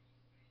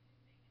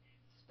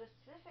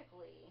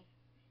 specifically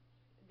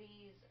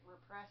these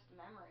repressed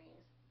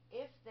memories.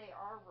 If they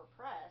are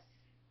repressed,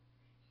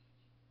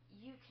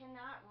 you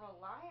cannot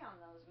rely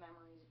on those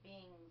memories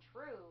being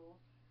true,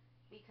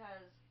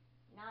 because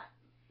not,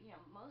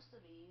 most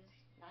of these,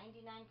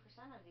 99%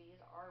 of these,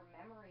 are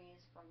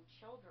memories from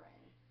children.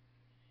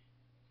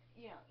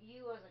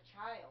 You as a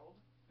child,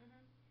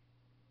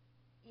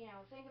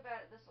 Mm-hmm. think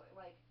about it this way,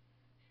 like,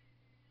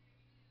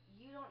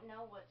 you don't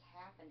know what's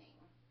happening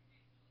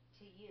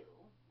to you.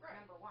 Right.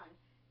 Number one,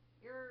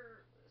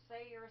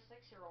 say you're a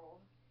 6-year-old,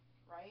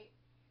 right?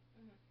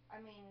 Mm-hmm.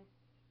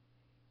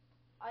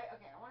 I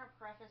want to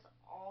preface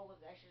all of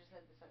this. I should have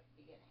said this at the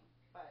beginning,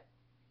 but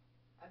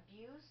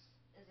abuse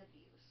is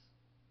abuse.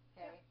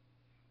 Okay. Yeah.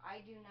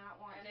 I do not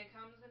want and to. it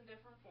comes in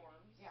different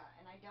forms. Yeah,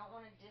 and I don't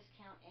want to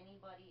discount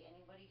anybody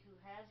who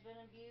has been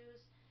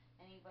abused,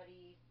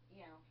 anybody,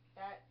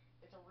 that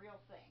it's a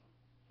real thing.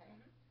 Okay.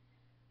 Mm-hmm.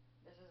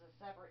 This is a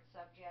separate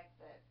subject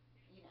that,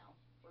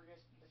 we're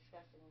just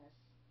discussing this,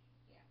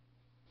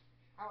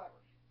 However,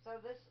 so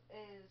this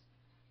is,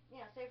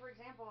 say for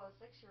example, a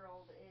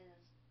 6-year-old is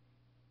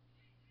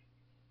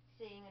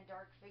seeing a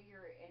dark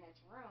figure in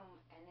its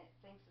room and it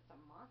thinks it's a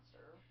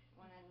monster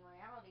when in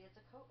reality it's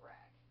a coat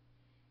rack.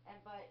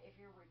 But if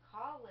you're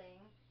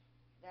recalling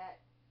that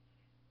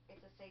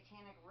it's a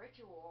satanic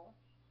ritual,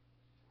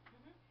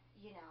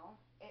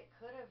 it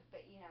could have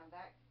been,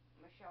 that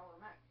Michelle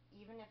remember,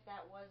 even if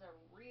that was a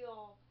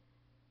real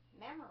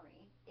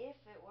memory, if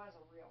it was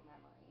a real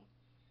memory,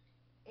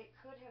 it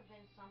could have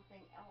been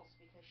something else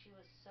because she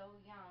was so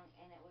young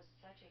and it was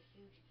such a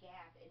huge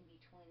gap in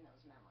between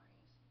those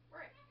memories.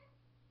 Right.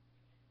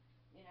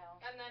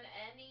 And then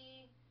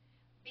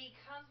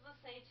because the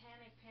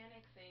satanic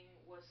panic thing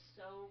was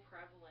so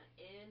prevalent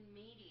in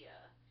media,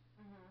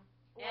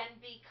 and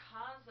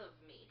because of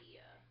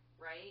media,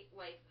 right?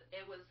 Like,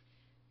 it was,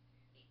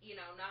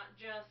 not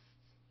just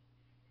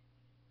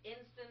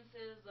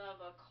instances of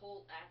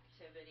occult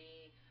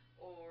activity,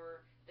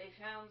 or they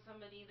found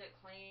somebody that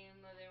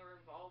claimed that they were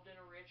involved in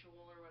a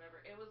ritual or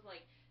whatever. It was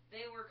like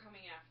they were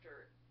coming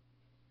after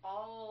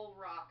all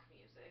rock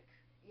music.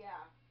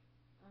 Yeah.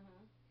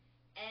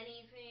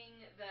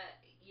 Anything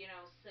that,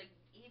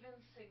 even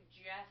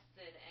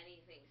suggested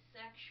anything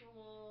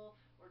sexual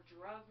or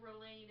drug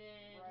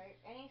related. Right.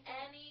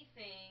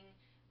 Anything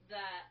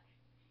that,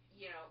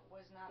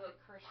 was not the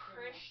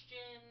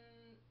Christian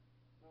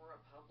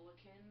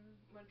Republican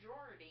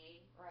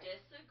majority right.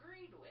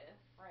 disagreed with,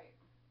 right,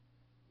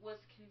 was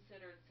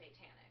considered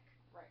satanic.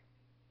 Right.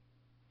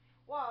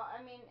 Well,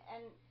 and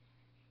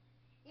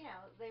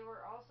they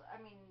were also,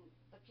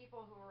 the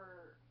people who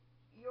were,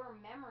 your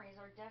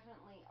memories are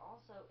definitely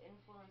also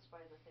influenced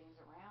by the things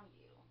around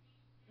you.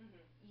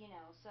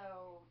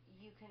 So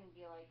you can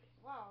be like,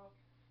 well,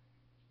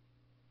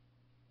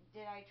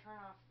 did I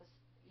turn off the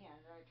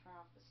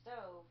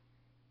stove?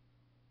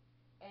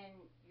 And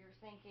you're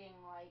thinking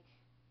like,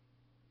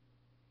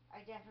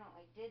 I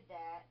definitely did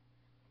that,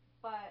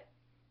 but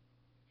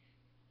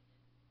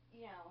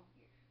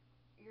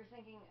you're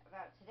thinking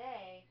about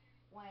today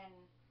when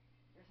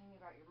you're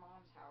thinking about your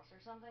mom's house or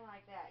something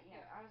like that.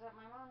 I was at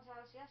my mom's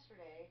house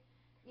yesterday.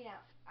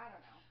 I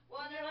don't know.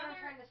 Well, you know another what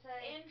I'm trying to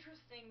say?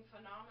 interesting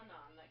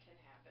phenomenon that can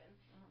happen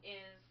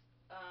is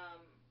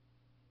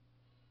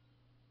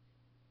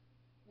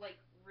like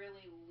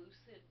really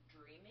lucid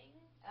dreaming.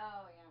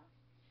 Oh, yeah.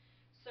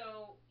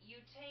 So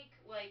you take,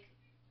 like,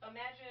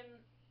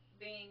 imagine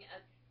being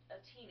a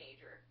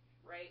teenager,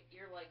 right?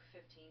 You're like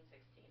 15,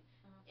 16.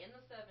 In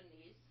the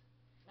 70s.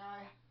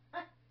 Oh,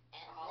 yeah.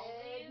 All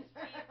these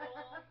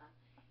people,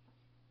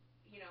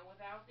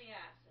 without the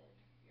acid.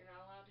 You're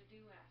not allowed to do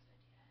acid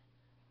yet.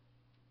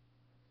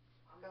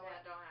 Mom and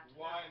Dad don't have to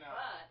know. Why not?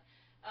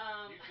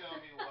 But, you tell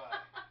me why.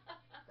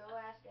 Go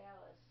ask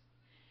Alice.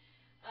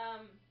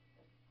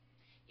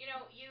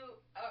 You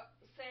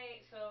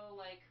say, so,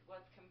 like,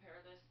 let's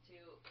compare this to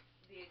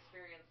the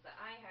experience that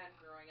I had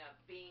growing up,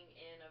 being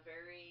in a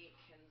very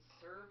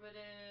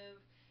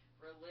conservative,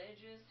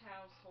 religious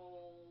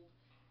household.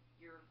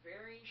 You're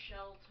very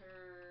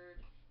sheltered,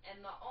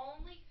 and the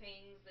only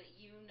things that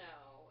you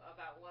know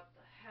about what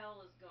the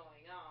hell is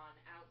going on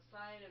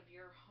outside of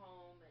your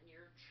home and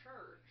your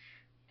church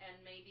and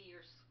maybe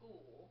your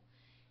school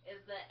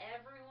is that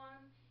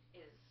everyone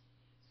is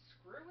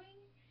screwing,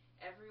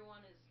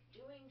 everyone is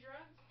doing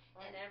drugs,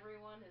 right. and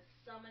everyone is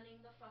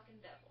summoning the fucking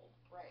devil.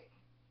 Right.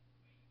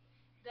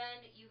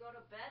 Then you go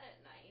to bed at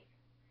night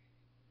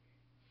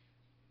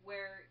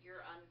where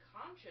your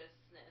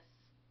unconsciousness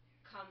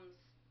comes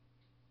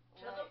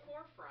to right. the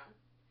forefront,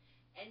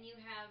 and you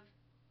have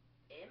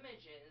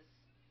images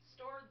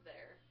stored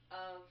there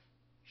of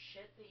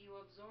shit that you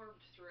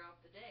absorbed throughout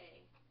the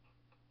day.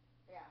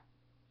 Yeah.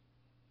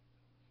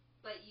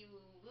 But you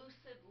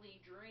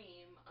lucidly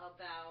dream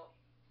about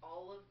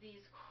all of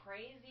these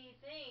crazy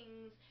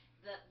things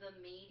that the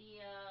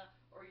media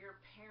or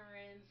your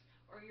parents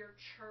or your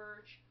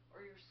church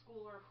or your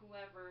school or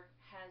whoever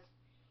has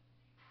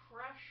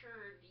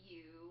pressured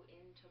you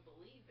into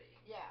believing.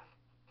 Yeah,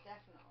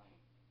 definitely.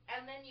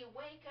 And then you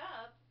wake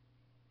up,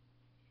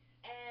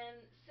 and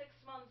 6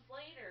 months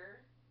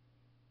later,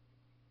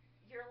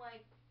 you're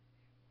like,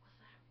 was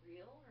that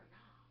real or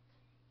not?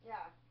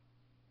 Yeah.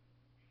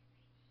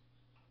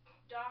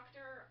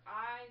 Doctor,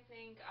 I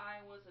think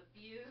I was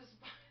abused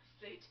by a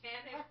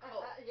satanic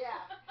cult.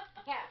 yeah.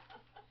 Yeah.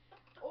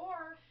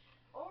 Or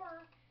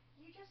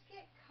you just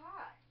get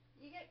caught.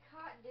 You get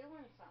caught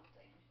doing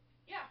something.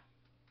 Yeah.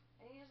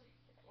 And you just,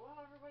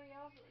 well, everybody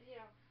else,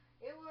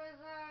 it was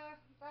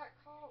that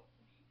cult.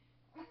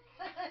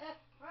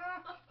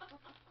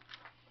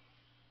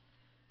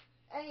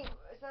 Anyway,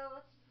 so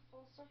let's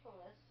full circle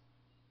this.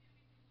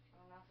 I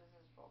don't know if this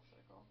is full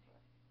circle, but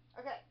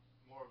okay.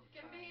 More of a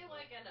Can be triangle.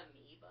 like an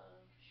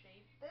amoeba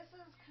shape. This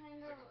is kind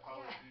It's of like a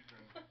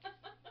polyhedron.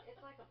 Yeah.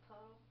 It's like a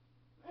puddle.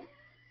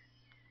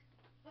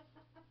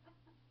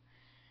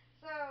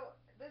 So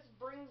this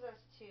brings us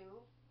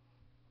to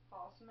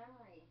false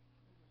memory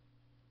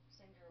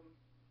syndrome.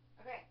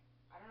 Okay,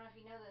 I don't know if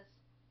you know this,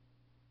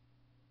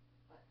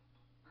 but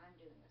I'm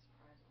doing this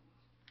surprisingly.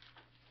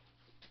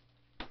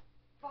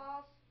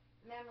 False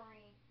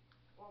memory.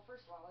 Well,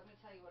 first of all, let me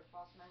tell you what a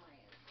false memory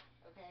is.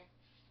 Okay.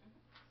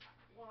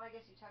 well, I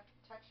guess you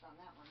touched on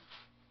that one.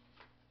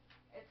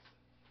 It's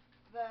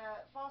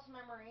the false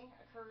memory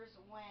occurs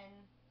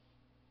when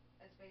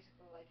it's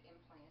basically like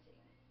implanting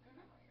a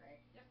memory, right?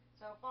 Yep.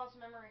 So false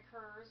memory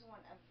occurs when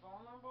a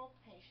vulnerable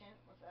patient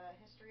with a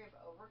history of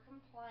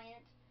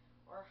overcompliant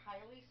or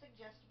highly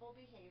suggestible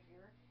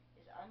behavior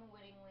is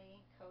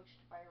unwittingly coached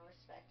by a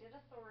respected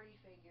authority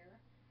figure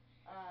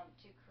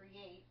to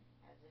create,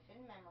 as if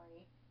in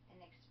memory, an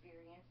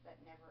experience that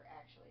never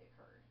actually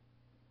occurred.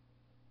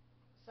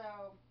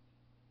 So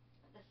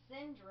the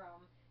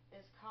syndrome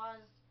is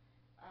caused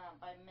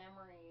by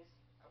memories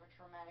of a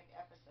traumatic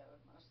episode,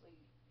 mostly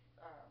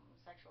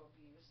sexual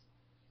abuse,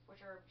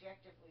 which are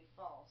objectively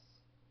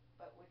false,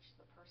 but which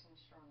the person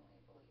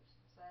strongly believes.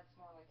 So that's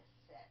more like a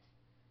set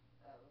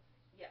of,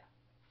 yeah,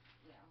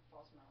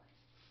 false memories.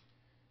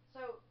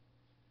 So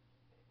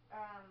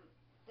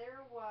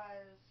there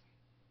was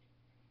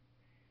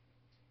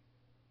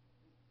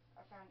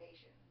a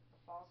foundation, the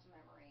False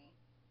Memory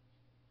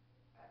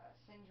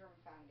Syndrome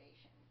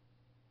Foundation.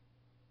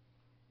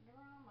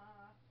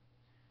 Drama.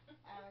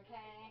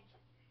 Okay.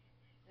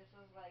 This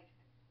is like,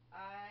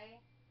 I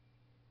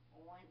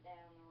went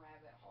down the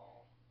rabbit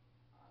hole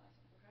on this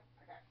one.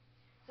 Okay. Okay.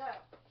 So,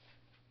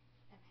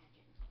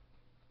 imagine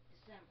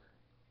December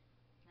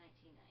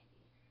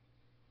 1990.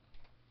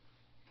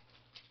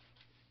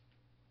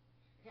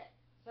 Okay.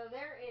 So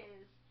there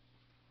is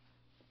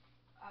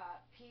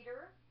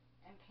Peter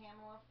and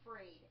Pamela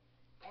Freyd.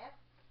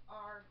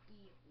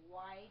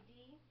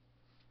 Freyd.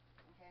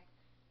 Okay.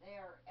 They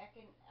are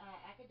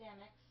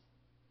academics,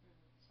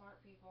 smart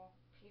people.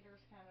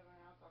 Peter's kind of an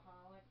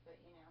alcoholic, but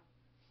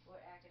what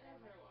academic?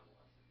 Everyone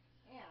wasn't.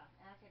 Yeah,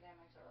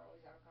 academics are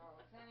always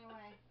alcoholics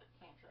anyway.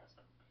 Can't trust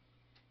them.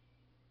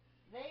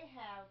 They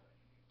have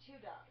two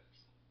daughters,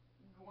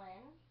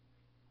 Gwen,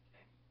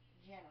 Okay.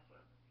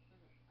 Jennifer.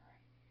 All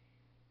right.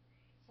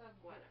 So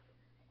Gwennifer.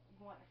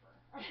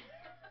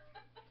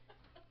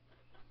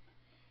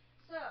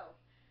 So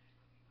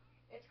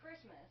it's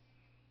Christmas,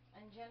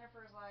 and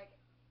Jennifer's like,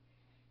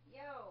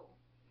 "Yo,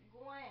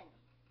 Gwen,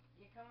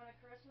 you coming to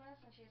Christmas?"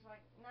 And she's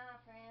like, "Nah,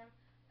 fam,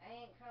 I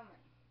ain't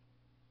coming."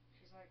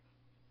 She's like,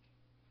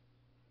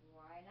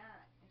 "Why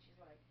not?" And she's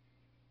like,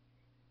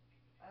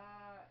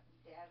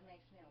 Dad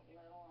makes me a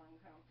little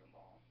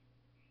uncomfortable."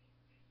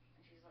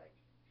 And she's like,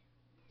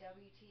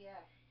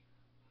 "WTF?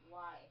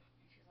 Why?"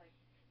 And she's like,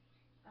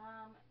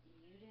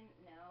 you didn't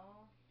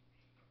know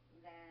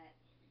that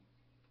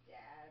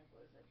Dad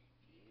was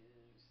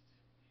abused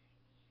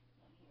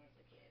when he was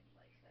a kid,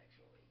 like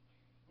sexually."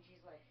 And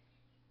she's like,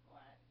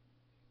 "What?"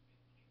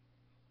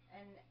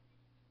 And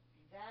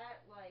that,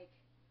 like,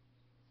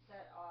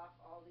 set off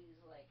all these,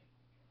 like,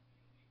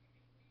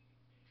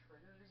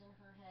 triggers in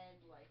her head,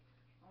 like,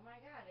 oh my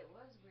god, it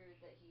was weird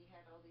that he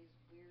had all these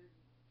weird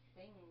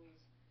things,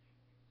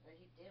 that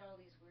he did all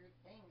these weird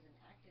things and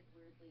acted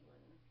weirdly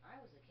when I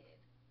was a kid.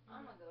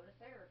 I'm gonna go to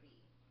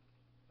therapy,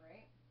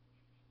 right?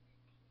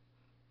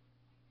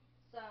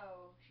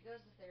 So she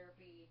goes to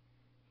therapy,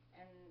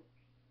 and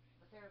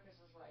the therapist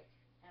is like,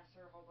 asks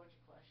her a whole bunch of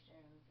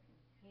questions, and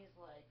he's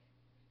like,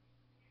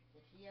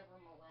 "Did he ever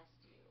molest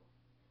you?"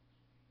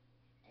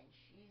 And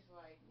she's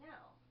like,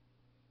 "No."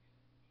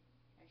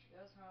 And she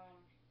goes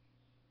home,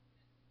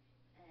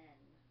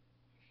 and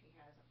she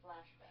has a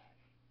flashback,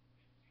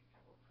 a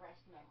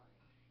repressed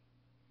memory.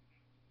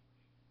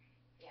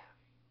 Yeah.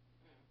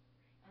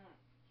 Mm.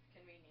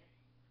 Convenient.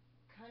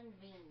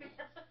 Convenient.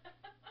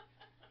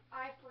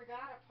 I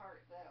forgot a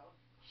part, though.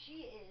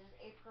 She is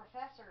a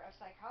professor of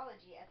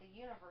psychology at the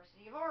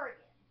University of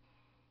Oregon.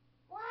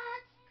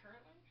 What?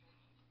 Currently?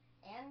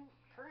 And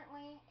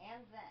currently,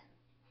 and then.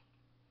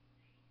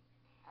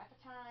 At the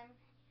time,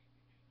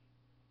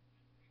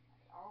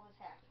 all this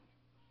happened.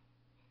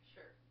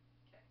 Sure.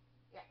 Okay.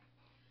 Yeah.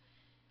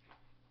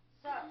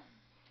 So,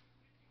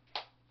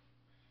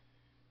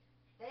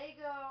 they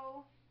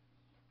go.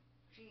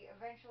 She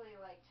eventually,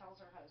 like, tells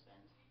her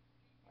husband,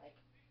 like,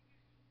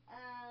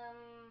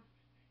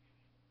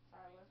 so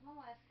I was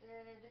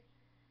molested.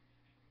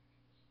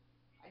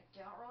 I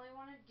don't really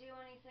want to do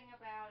anything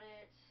about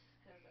it,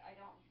 because I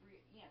don't,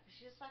 because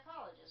she's a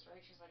psychologist,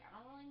 right? She's like, I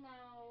don't really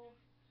know.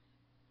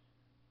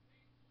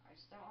 I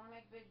just don't want to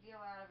make a big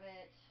deal out of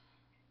it.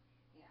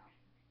 You know,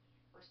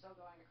 we're still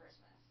going to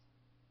Christmas,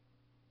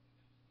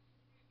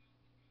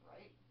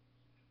 right?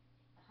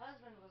 The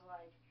husband was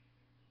like,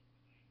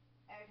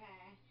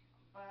 okay,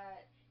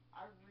 but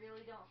I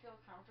really don't feel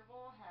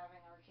comfortable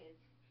having our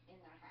kids in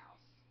their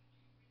house.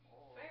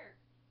 Oh, Fair.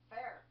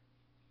 fair,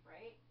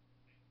 right?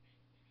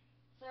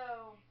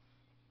 So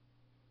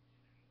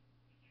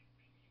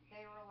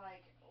they were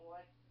like,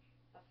 what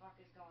the fuck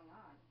is going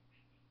on?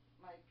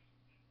 Like,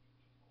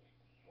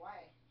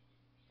 why?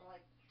 They're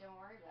like, don't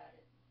worry about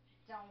it.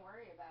 Don't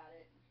worry about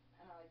it.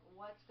 And they're like,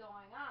 what's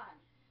going on?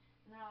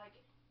 And they're like,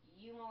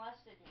 you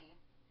molested me.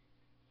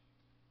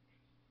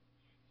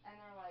 And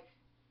they're like,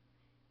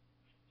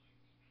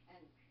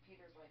 and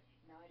Peter's like,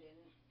 no, I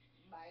didn't.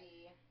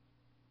 Bye.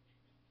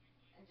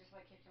 And just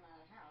like kicked him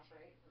out of the house,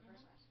 right? For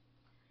Christmas.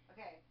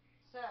 Okay,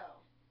 so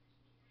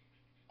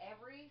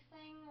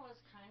everything was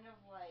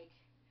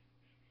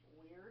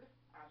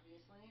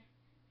obviously.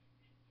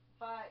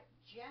 But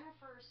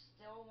Jennifer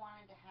still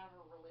wanted to have a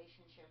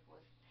relationship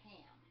with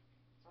Pam,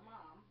 her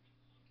mom.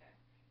 Okay.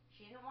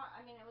 She didn't want.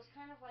 I mean, it was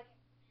kind of like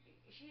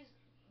she's.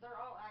 They're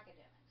all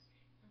academics.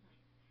 Mhm.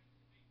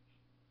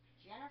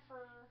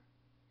 Jennifer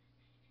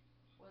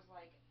was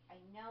like, I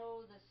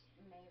know this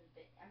may have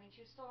been. I mean,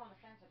 she was still on the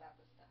fence about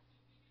this stuff,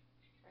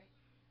 right?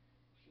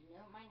 She knew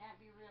it might not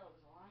be real. It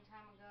was a long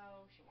time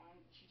ago.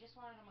 She just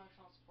wanted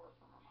emotional support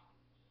from her mom.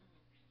 Mhm.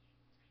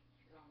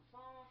 She's on the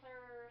phone with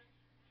her.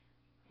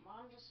 Her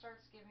mom just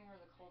starts giving her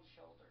the cold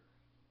shoulder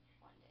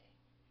one day.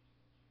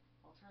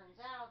 Well, it turns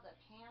out that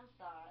Pam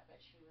thought that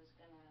she was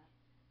gonna,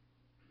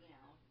 you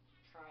know,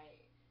 try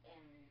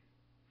and,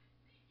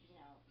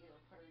 either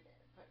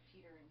put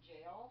Peter in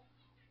jail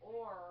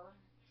or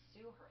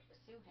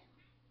sue him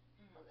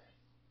Mhm. for this.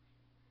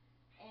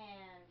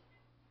 And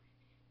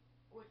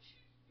which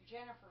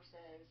Jennifer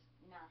says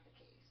not the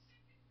case.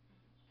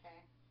 Mhm.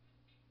 Okay?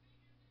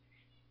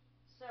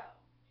 So,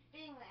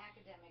 being the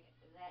academic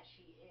that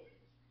she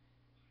is,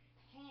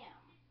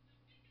 Pam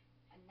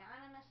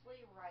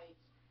anonymously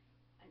writes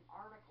an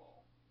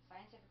article,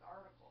 scientific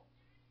article,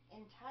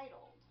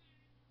 entitled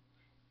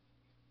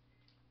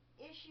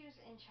Issues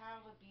in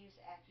Child Abuse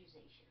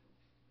Accusations.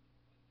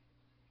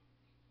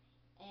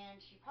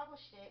 And she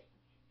published it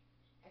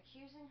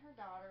accusing her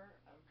daughter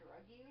of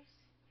drug use,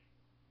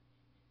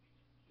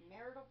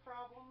 marital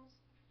problems,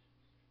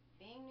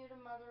 being new to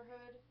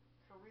motherhood,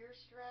 career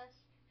stress,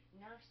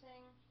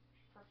 nursing,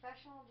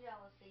 professional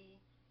jealousy,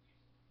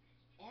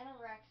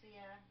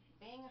 anorexia,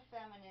 being a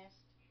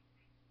feminist.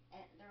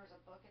 And there was a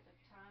book at the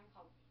time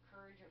called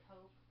Courage of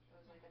Hope. It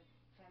was like Mhm. a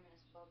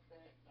feminist book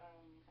that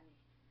kind of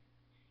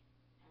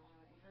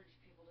encouraged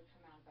people to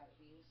come out about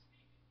abuse.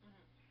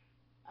 Mhm.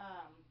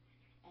 Um,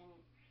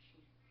 and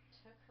she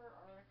took her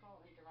article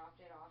and dropped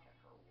it off at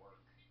her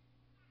work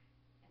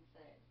and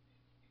said,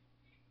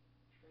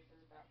 "This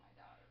is about my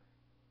daughter."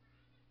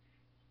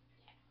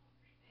 Yeah.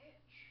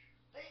 Bitch.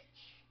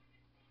 Bitch.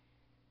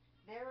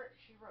 There,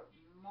 she wrote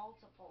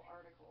multiple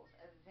articles.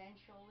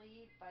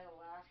 Eventually, by the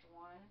last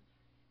one,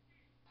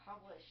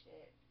 published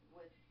it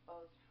with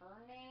both her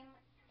name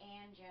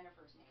and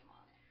Jennifer's name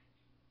on it,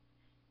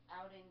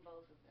 outing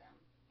both of them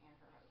and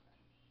her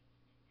husband.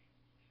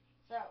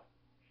 So,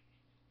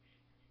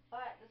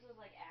 but this was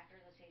like after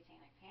the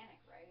Satanic Panic,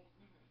 right?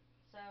 Mhm.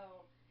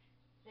 So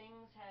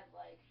things had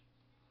like,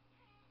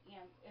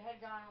 it had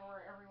gone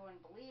where everyone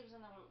believes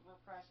in the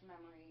repressed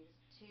memories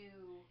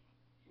to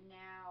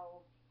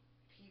now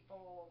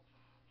people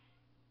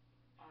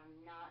are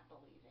not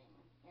believing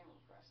in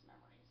repressed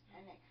memories,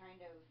 and Mhm. it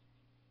kind of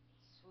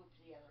swooped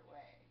the other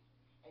way.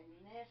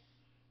 And this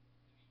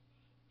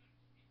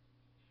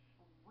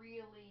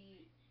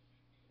really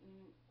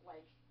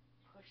like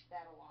pushed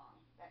that along,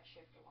 that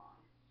shift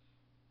along.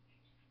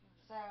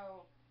 Mhm.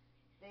 So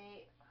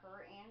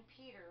her and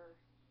Peter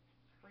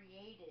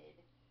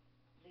created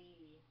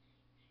the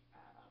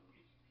um,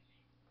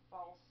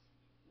 False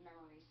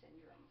Memory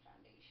Syndrome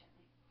Foundation,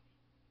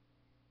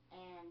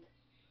 and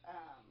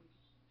um,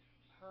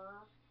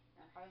 her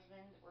and her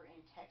husband were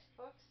in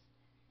textbooks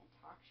and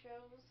talk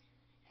shows,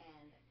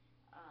 and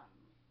um,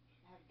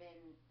 have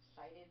been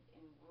cited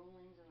in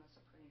rulings in the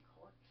Supreme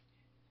Court,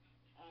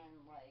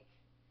 and like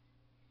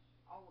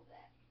all of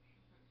that.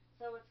 Mhm.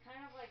 So it's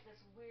kind of like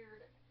this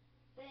weird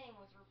thing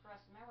with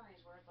repressed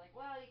memories where it's like,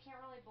 well, you can't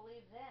really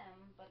believe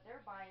them, but they're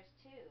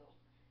biased too.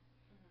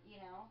 Mhm. You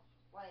know,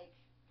 like,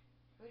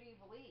 who do you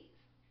believe?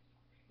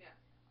 Yeah.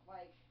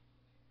 Like,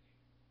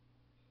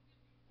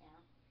 you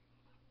know.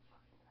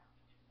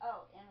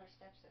 Oh, and their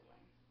step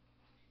siblings.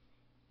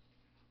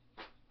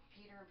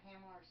 Peter and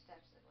Pamela are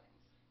step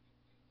siblings.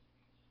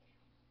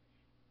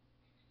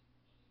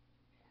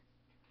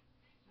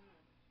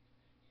 Hmm.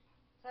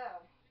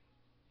 So,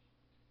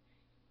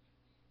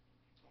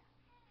 yeah.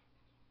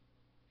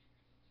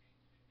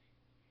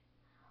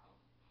 How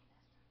messed up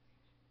is that?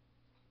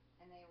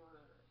 And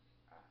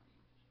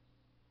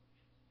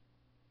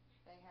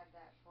they had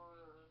that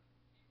for,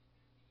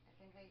 I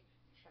think they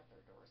shut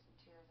their doors in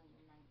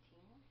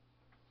 2019,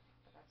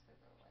 but that's because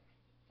they're like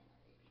in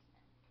their 80s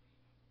now.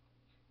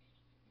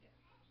 Yeah.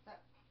 So,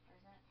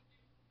 there's that.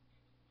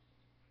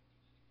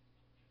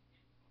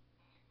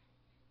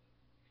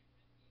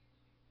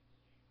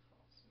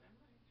 False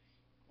memories.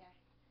 Yeah.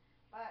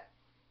 But,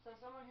 so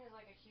someone who's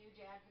like a huge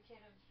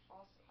advocate of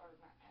false, or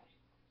not,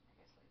 I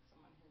guess like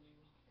someone who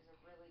is a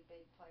really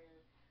big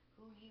player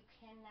who you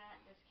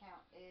cannot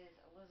discount is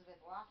Elizabeth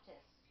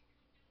Loftus.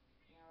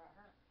 You know about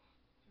her?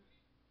 Mm.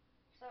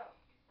 So,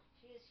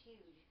 she is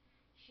huge.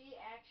 She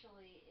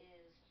actually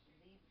is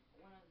the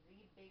one of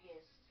the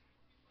biggest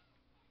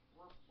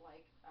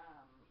like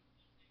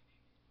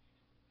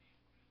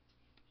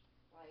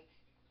like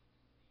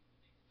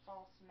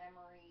false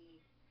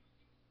memory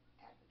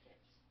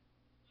advocates.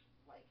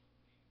 Like,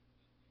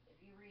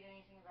 if you read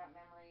anything about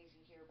memories,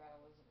 you hear about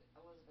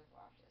Elizabeth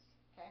Loftus.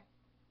 Okay.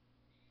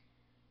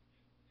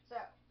 So,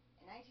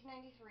 in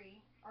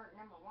 1993, or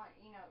number one,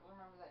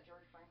 remember that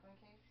George Franklin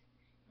case?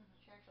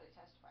 Mhm. She actually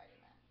testified in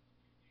that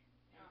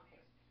Oh,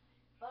 okay. case.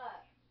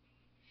 But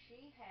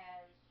she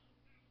has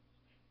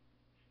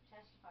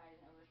testified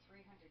in over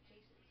 300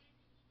 cases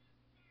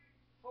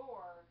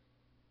for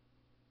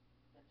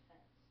the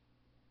defense,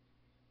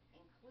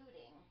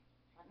 including,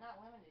 but not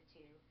limited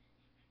to,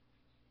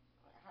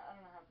 I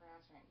don't know how to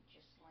pronounce her name,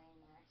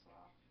 Ghislaine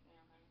Maxwell. You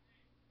know her?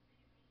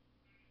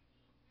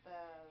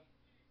 The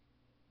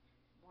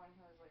one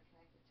who was like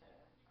connected to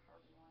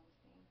Harvey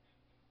Weinstein.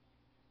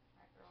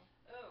 That girl.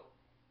 Oh.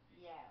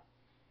 Yeah.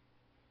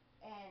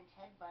 And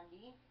Ted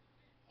Bundy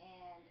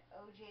and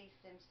O.J.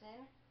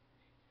 Simpson,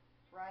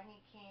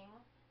 Rodney King,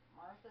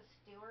 Martha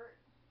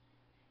Stewart,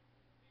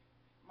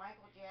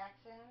 Michael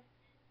Jackson,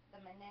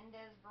 the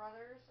Menendez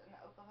brothers, and the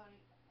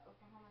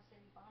Oklahoma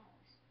City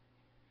bombers.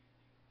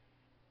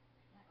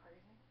 Isn't that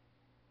crazy?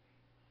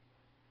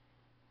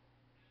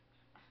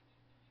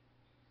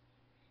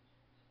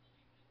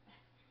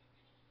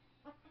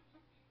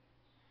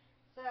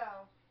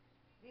 So,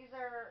 these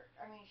are,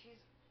 I mean, she's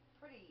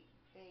pretty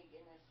big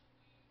in this,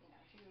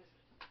 she was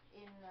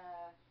in the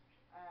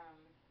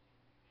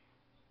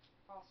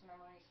False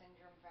Memory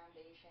Syndrome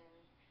Foundation,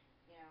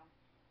 you know,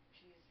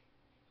 she's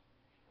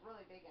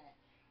really big in it.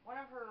 One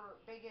of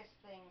her biggest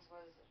things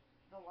was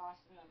the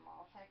Lost in the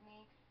Mall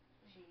technique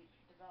she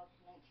developed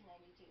in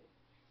 1992.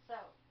 So,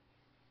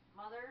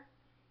 mother,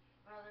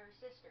 brother,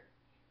 sister,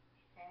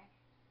 okay?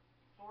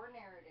 4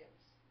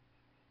 narratives.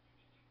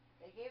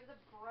 They gave the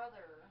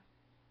brother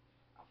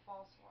a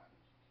false one,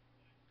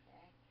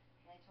 okay?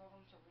 And they told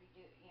him to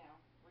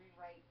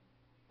rewrite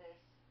this,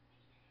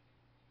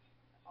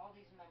 all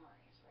these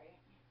memories, right?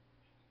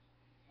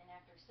 And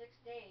after 6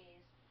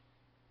 days,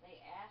 they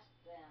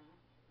asked them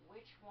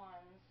which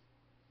ones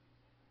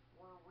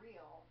were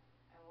real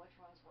and which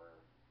ones were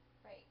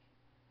fake.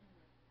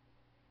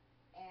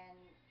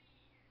 And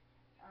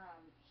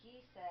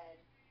he said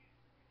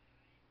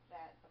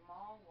that the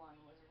mall one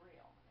was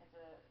real. It's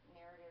a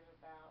narrative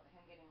about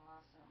him getting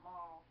lost in a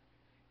mall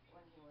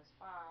when he was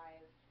 5,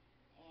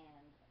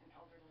 and an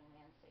elderly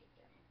man saved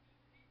him.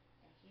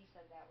 And he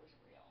said that was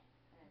real,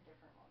 and a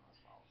different one was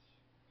false.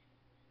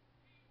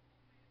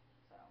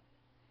 So,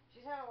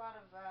 she's had a lot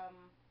of,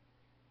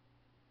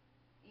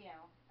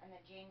 and the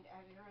Jane.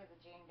 Have you heard of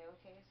the Jane Doe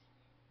case?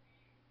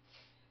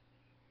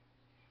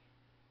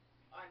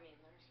 I mean,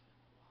 there's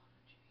been a lot of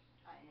Jane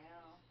Doe I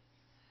know. cases.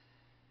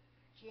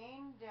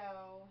 Jane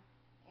Doe,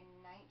 in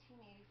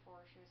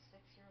 1984, she was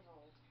 6 years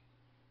old,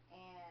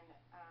 and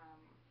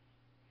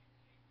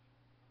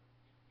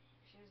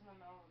she was in the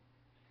middle of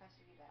a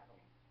custody battle.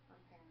 Her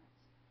parents,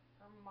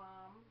 her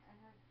mom and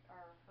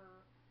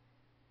her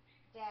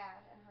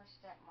dad and her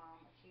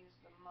stepmom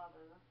accused the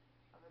mother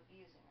of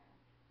abusing her,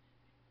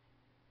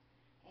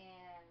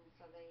 and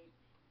so it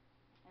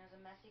was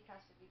a messy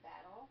custody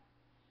battle.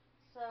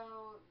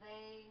 So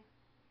they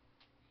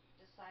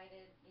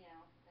decided, they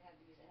had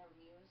these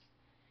interviews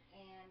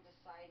and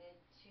decided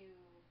to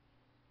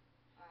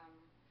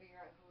figure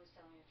out who was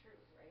telling the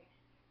truth, right?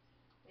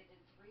 They did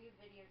 3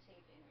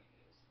 videotaped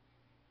interviews,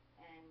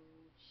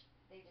 and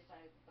they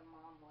decided that the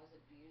mom was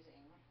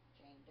abusing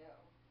Jane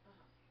Doe.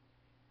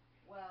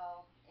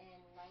 Well, in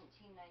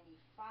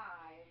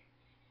 1995,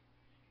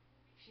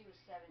 she was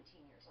 17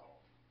 years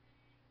old,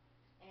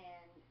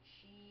 and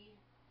she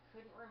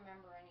couldn't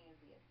remember any of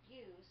the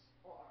abuse.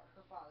 Or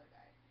her father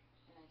died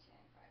in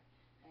 1995,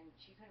 and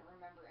she couldn't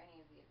remember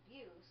any of the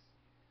abuse.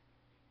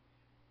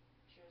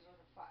 She was with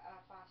a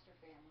foster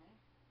family.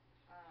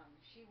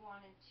 She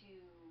wanted to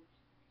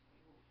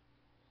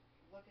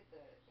look at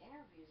the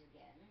interviews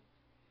again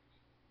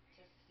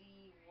to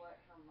see what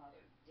her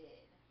mother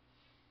did.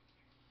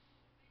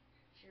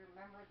 She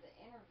remembered the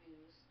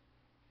interviews.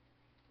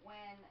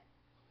 When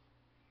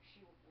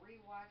she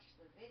rewatched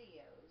the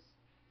videos,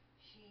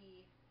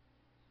 she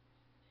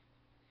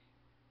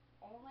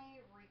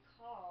only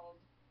recalled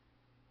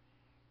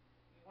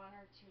 1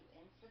 or 2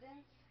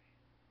 incidents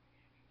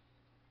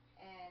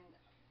and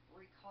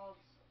recalled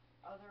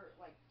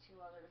like 2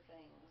 other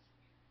things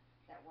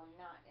that were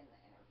not in the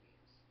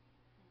interviews.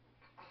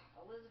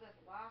 Elizabeth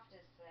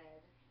Loftus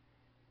said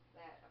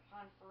that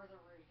upon further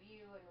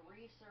review and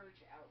research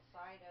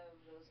outside of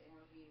those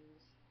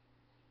interviews,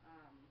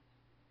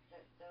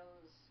 that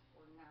those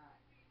were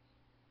not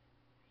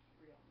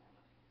real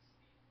memories.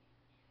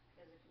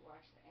 Because if you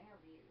watch the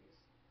interviews,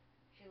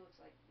 she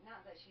looks like,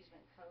 not that she's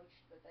been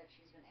coached, but that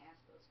she's been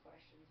asked those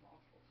questions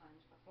multiple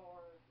times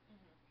before.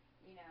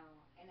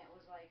 And it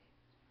was like,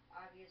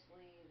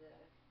 obviously there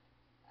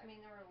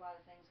were a lot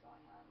of things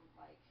going on,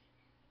 like,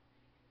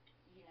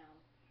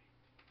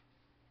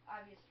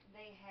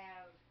 they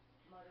have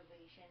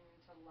motivation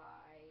to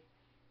lie,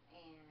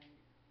 and,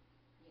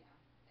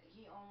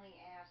 he only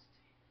asked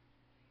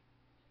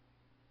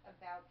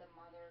about the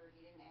mother,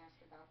 he didn't ask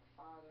about the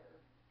father.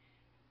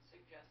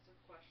 Suggestive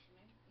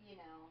questioning.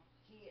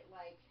 He,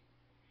 like,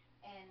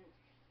 and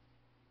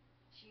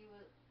she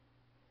was,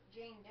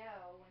 Jane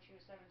Doe, when she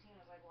was 17,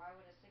 was like, why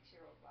would a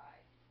 6-year-old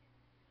lie?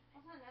 Well,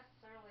 it's not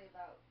necessarily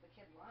about the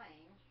kid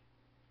lying.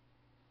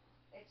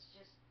 It's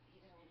just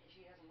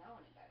she doesn't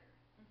know any better.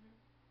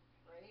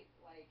 Right?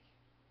 Like,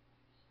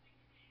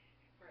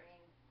 right. I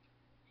mean,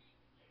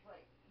 it's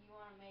like, you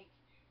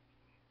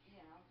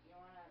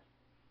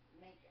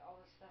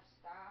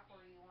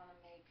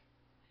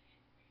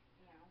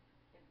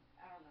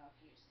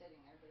sitting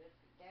there, but if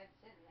Dad's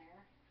sitting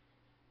there,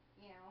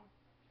 you know,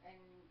 and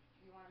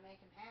you want to make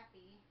him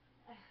happy,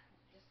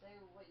 just say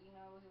what you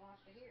know he wants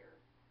to hear.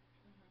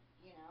 Mhm.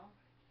 You know,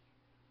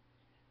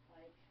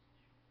 like,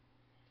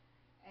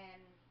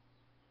 and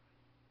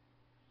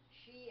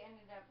she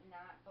ended up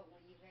not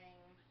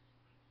believing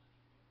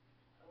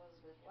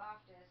Elizabeth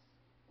Loftus,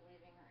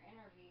 believing her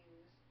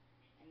interviews,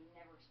 and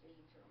never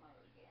speaking to her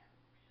mother again,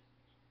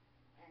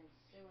 and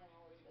suing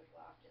Elizabeth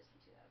Loftus in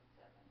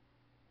 2007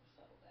 and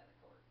settled out of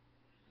court.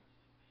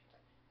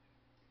 But,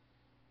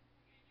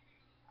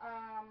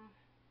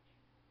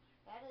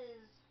 that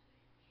is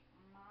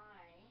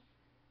my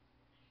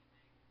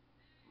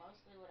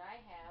mostly what I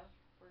have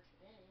for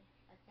today.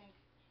 I think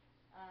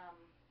um,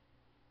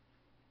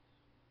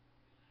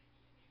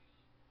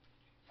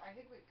 I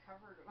think we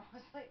covered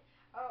mostly.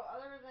 Oh,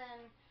 other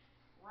than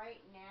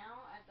right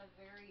now at the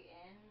very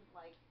end,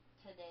 like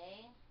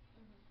today,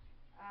 Mhm.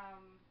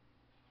 um,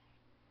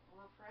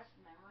 repressed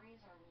memories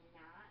are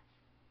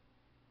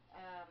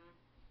um,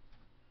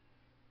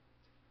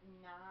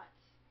 not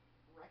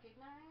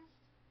recognized.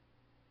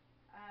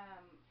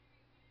 Um,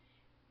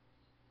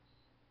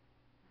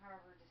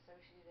 however,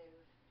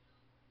 dissociative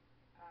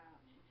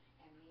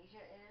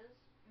amnesia is,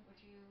 Mhm.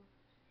 which you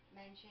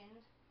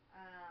mentioned,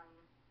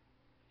 um,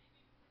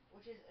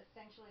 which is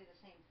essentially the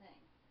same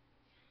thing.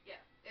 Yeah,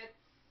 it's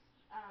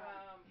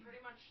Um, pretty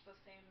much the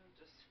same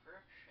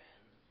description.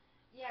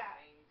 I yeah,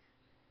 think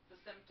the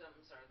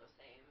symptoms are the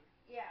same.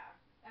 yeah,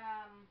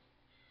 um,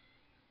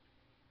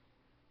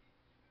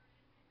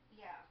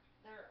 yeah.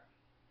 There,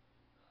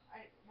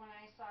 when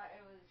I saw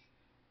it was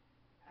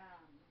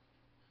um,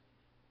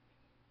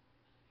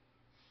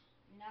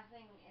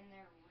 nothing in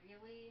there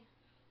really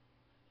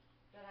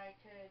that I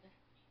could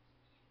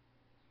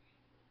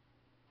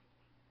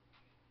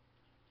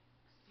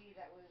see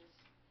that was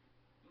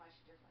much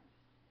different.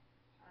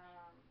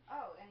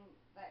 Oh, and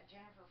that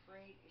Jennifer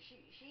Freyd,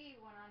 she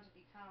went on to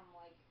become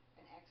like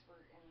an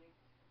expert in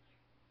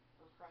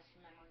repressed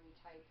memory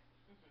type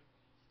Mhm.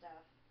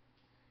 stuff.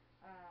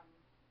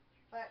 Um,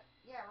 but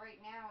yeah, right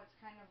now it's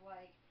kind of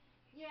like,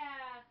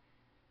 yeah,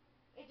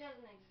 it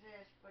doesn't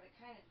exist, but it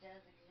kind of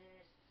does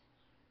exist.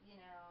 You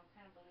know,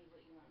 kind of believe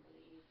what you want to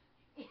believe.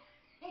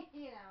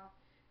 You know,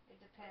 it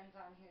Right. depends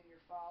on who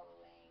you're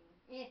following.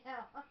 You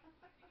know,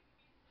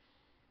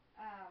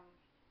 um,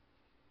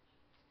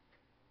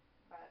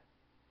 but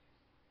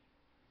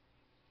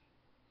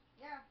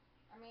yeah,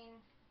 I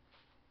mean,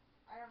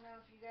 I don't know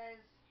if you guys.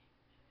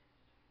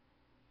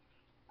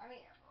 I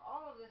mean,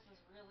 all of this is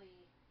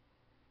really,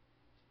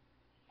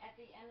 at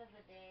the end of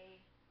the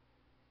day,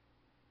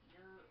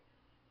 you're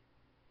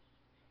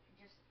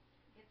just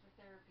get the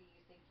therapy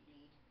you think you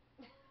need.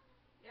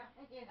 Yeah.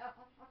 You know,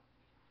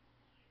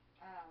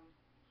 um,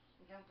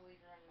 don't believe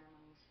your own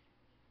memories.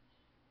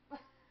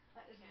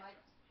 Is Can't my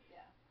trust them.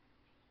 yeah.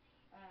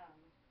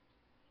 Um,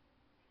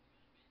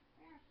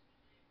 yeah.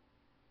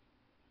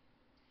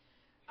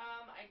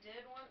 I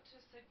did want to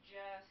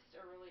suggest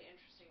a really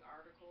interesting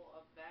article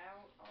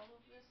about all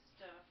of this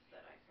stuff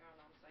that I found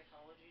on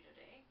Psychology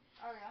Today,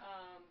 Oh yeah.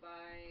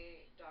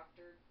 by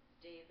Dr.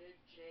 David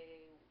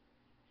J.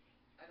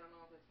 I don't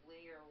know if it's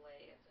Lee or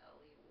Lay, it's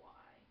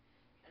Ley,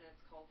 and it's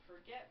called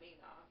Forget Me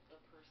Not, the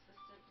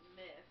Persistent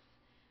Myth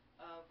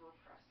of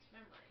Repressed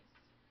Memories.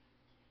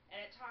 And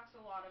it talks a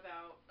lot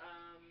about,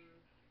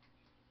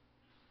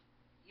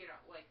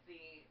 like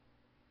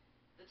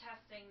the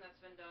testing that's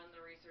been done, the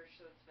research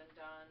that's been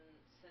done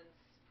since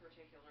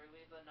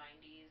particularly the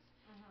 90s,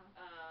 Mhm.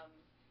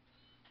 um,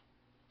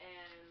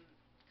 and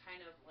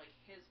kind of like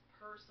his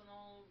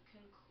personal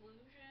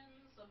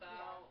conclusions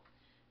Yeah. about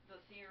the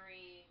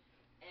theory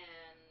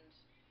and,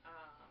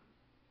 um,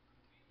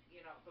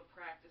 the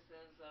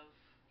practices of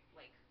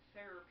like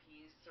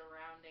therapies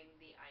surrounding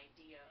the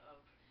idea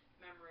of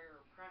memory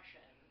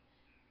repression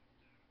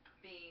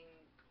being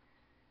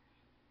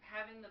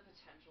having the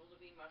potential to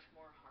be much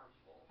more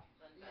harmful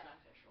than Yeah.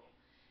 beneficial.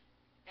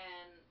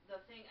 And the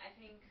thing I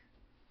think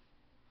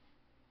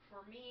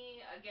for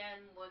me,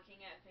 again,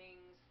 looking at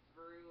things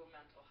through a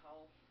mental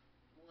health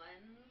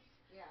lens,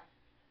 Yeah.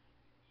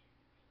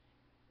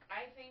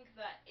 I think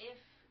that if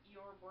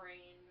your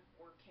brain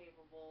were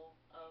capable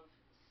of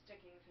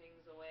sticking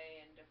things away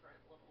in different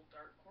little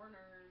dark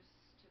corners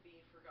to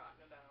be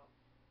forgotten about,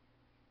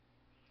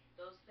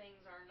 those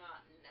things are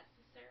not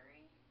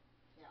necessary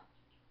Yeah.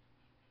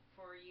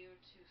 for you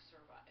to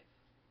survive.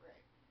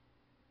 Right.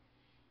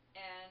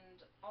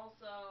 And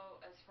also,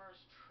 as far as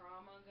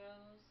trauma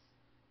goes,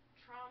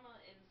 trauma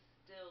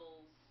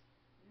instills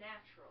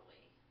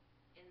naturally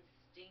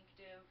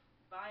instinctive,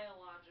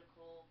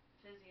 biological,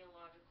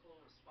 physiological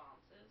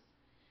responses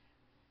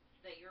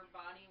that your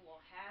body will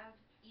have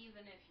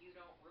even if you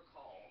don't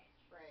recall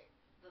Right.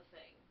 the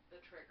thing, the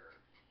trigger,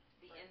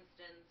 the Right.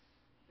 instance,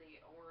 the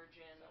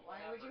origin, So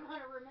why would you whatever.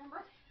 want to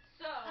remember?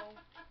 So,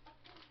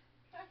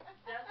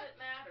 does it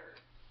matter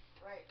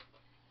Right.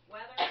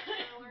 whether it's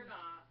real or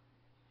not?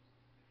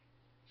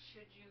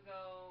 Should you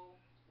go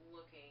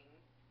looking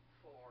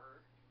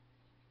for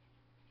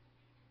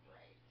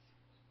Right.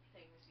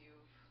 things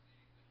you've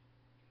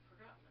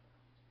forgotten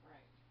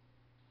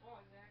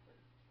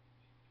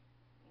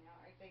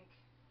think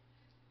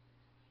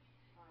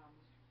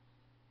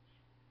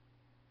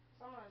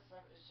some of the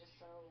stuff is just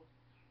so.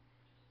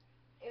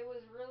 It was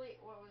really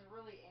what was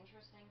really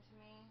interesting to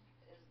me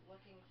is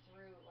looking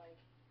through like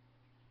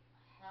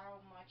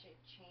how much it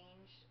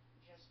changed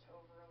just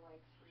over like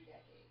 3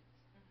 decades.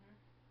 Mhm.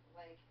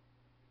 Like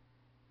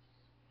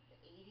the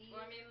 80s.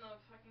 Well, I mean, the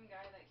fucking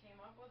guy that came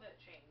up with it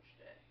changed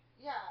it.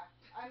 Yeah,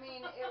 I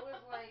mean, it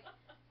was like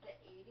the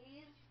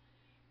 80s.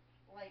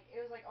 Like it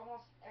was like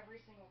almost every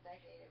single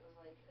decade. It was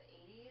like the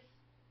 80s,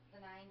 the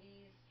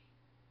 90s.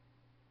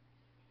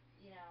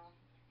 You know,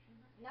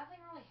 Mhm.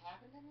 nothing really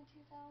happened in the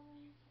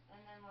 2000s,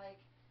 and then like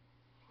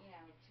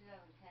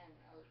 2010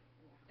 or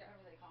Yeah.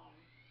 whatever they call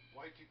them.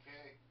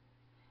 Y2K.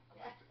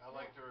 Yeah. I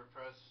like to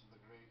repress the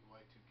great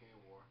Y2K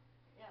war.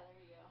 Yeah, there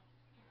you go.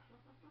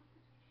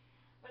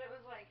 But it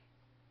was like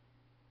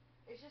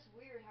it's just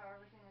weird how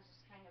everything was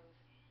just kind of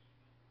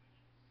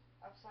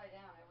upside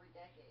down every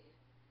decade.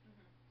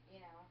 Mhm. You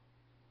know,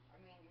 I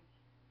mean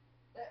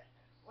that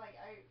like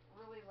I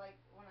really like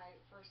when I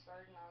first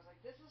started and I was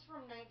like, this is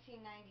from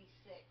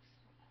 1996.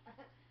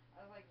 I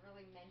was like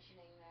really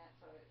mentioning that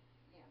so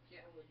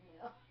Yeah. people would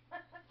know.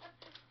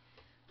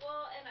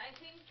 Well, and I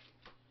think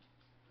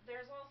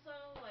there's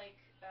also like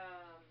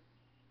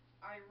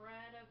I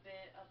read a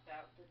bit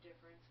about the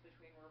difference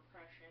between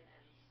repression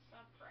and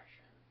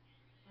suppression.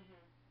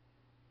 Mhm.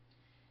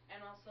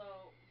 And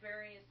also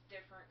various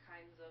different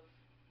kinds of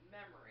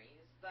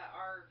memories that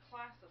are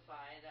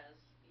classified as,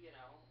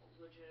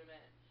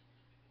 legitimate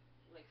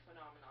like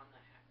phenomenon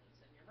that happens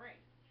in your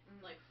brain.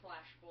 Mhm. Like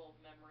flashbulb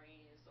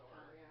memories Oh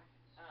or yeah.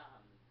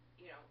 um,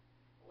 you know,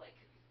 like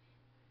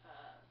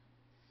uh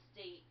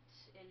state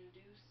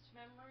induced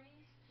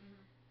memories.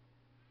 Mhm.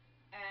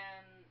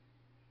 And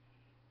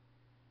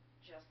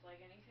just like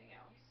anything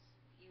else,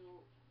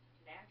 you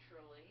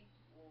naturally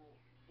will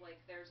like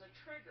there's a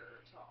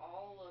trigger to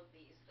all of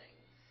these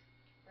things.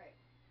 Right.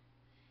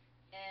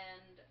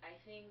 And I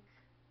think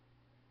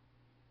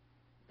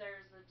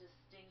there's a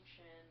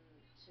distinction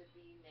to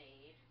be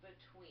made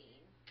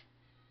between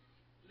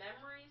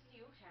memories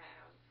you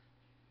have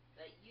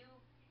that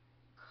you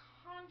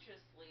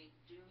consciously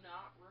do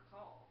not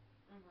recall.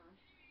 Mhm.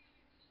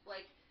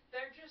 Like,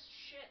 they're just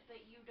shit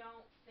that you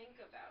don't think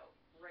about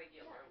Yeah.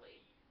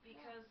 regularly. Yeah.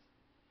 Because,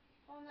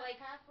 Well, and that like,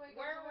 pathway goes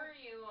where away. were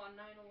you on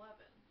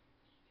 9/11?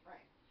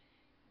 Right.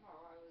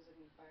 Well, I was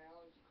in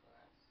biology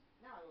class.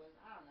 No, I wasn't.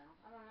 I don't know.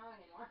 I don't know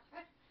anymore.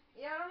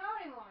 Yeah, I don't know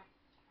anymore.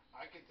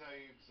 I can tell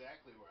you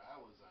exactly where I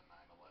was on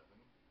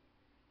 9/11.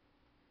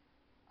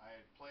 I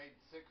had played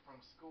sick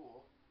from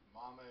school.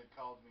 Mama had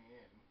called me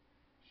in.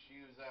 She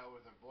was out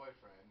with her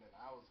boyfriend, and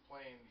I was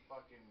playing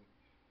fucking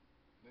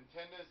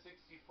Nintendo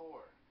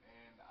 64.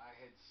 And I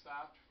had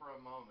stopped for a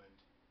moment,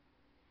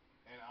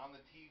 and on the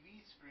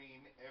TV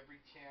screen, every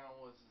channel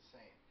was the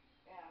same.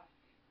 Yeah.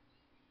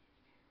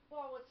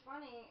 Well, what's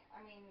funny,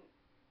 I mean,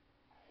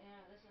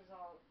 this is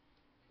all,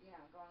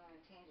 going on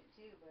a tangent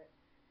too, but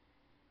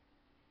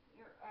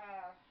you're,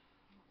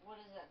 what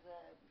is that,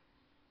 the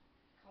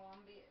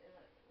Columbia, is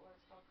it, what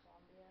it's called,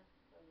 Columbia?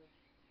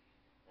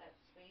 That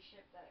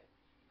spaceship that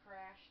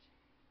crashed?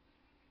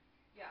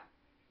 Yeah.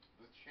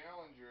 The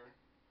Challenger,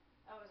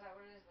 Oh, is that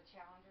what it is, the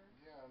Challenger?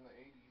 yeah, in the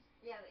 80s.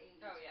 Yeah, the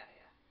 80s. Oh, yeah,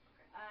 yeah.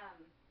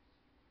 Okay.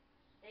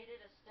 They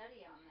did a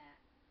study on that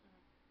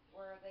Mhm.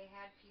 where they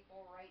had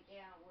people write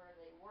down where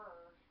they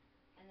were,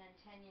 and then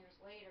 10 years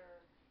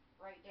later,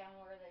 write down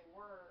where they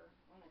were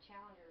when the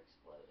Challenger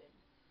exploded.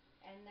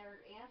 And their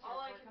All answers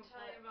I were can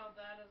tell you complete. about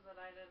that is that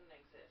I didn't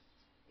exist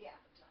Yeah.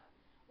 at the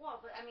time. Well,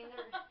 but I mean,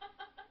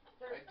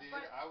 I did.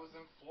 but I was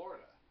in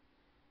Florida.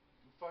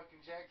 In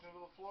fucking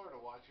Jacksonville, Florida,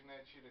 watching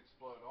that shit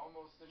explode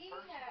almost in he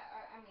person. had,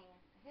 I mean,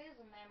 his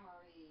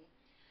memory.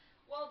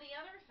 Well, the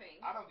other thing,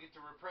 I don't get to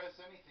repress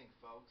anything,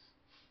 folks.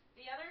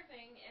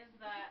 is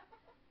that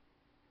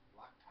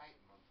Loctite,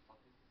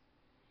 motherfuckers.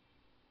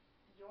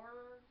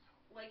 your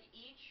like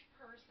each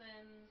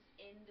person's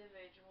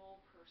individual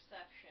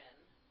perception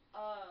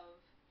of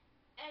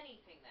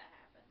anything that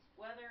happens,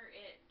 whether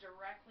it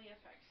directly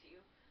affects you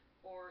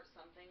or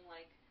something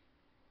like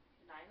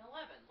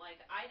 9/11. Like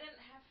I didn't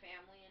have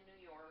family in New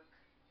York.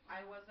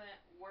 I Mhm. wasn't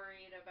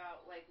worried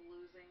about like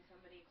losing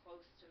somebody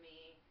close to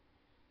me.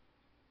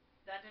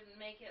 That didn't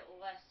make it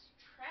less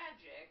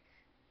tragic,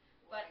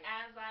 but Right.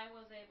 as I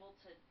was able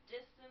to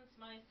distance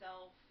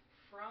myself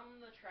from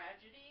the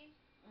tragedy,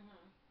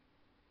 Mhm.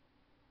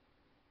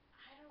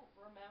 I don't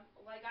remember.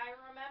 Like, I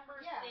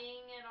remember Yeah.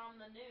 seeing it on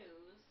the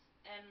news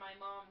and my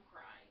mom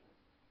crying.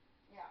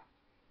 Yeah.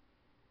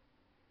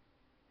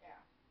 Yeah.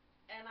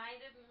 And I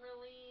didn't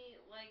really,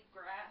 like,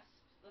 grasp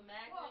the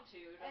Well,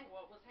 magnitude of and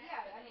what was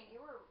yeah, I mean, happening.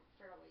 you were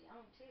fairly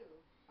young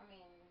too. I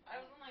mean, I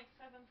was in, like,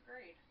 7th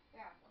grade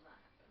yeah. when that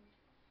happened.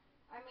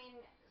 I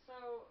mean,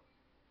 so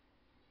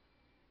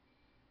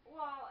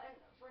well, and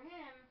for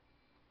him,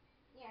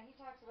 he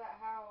talks about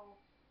how,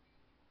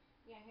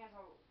 he has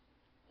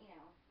you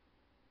know,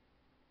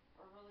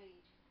 a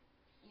really,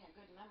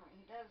 good memory.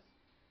 He does.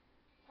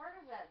 Part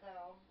of that,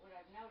 though, what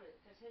I've noticed,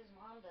 because his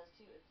mom does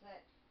too, it's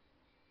that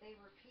they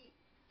repeat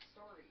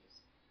stories.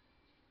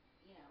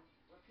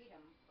 repeat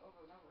them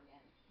over and over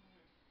again.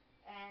 Mhm.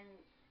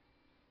 And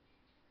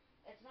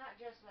it's not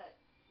just that,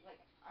 like,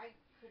 I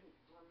couldn't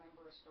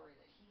remember a story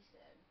that he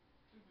said,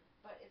 Mhm.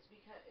 but it's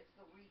because it's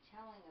the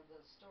retelling of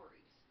those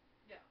stories,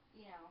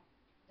 Yeah.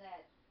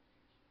 that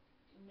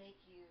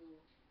make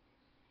you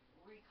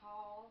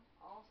recall,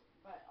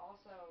 but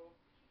also,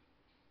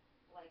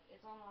 like,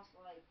 it's almost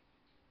like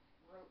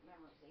rote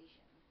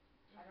memorization.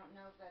 I don't Mhm.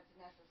 know if that's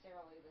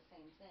necessarily the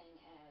same thing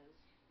as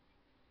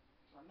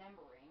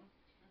remembering,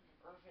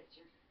 Mhm. or if it's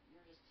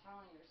you're just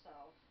telling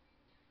yourself.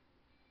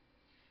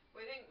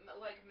 Well, I think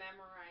like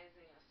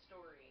memorizing a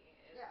story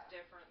is Yeah.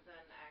 different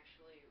than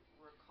actually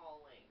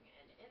recalling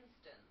an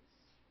instance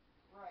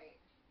Right.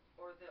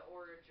 or the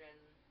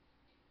origin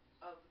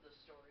of the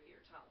story you're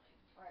telling.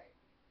 Right.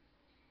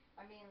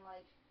 I mean,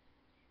 like,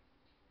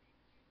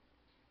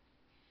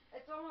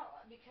 it's almost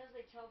because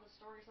they tell the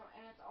story so,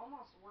 and it's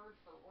almost word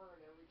for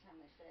word every time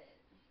they say it.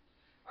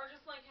 Or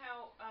just like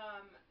how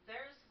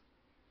there's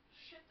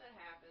shit that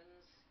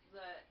happens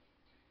that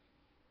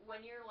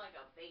when you're like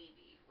a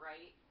baby,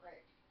 right?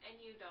 Right. And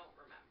you don't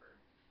remember.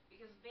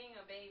 Because being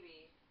a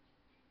baby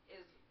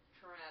is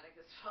traumatic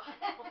as fuck.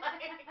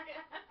 Like,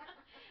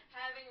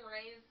 having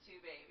raised two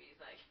babies,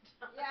 I can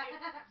tell Yeah. you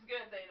it's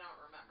good they don't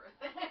remember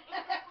things.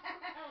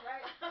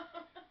 Right.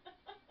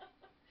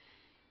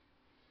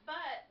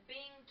 But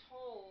being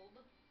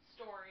told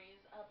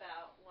stories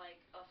about like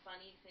a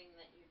funny thing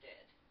that you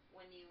did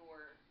when you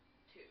were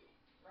two,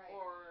 Right.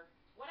 or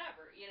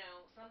whatever,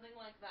 something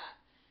like that.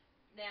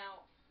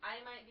 Now, I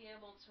might be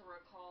able to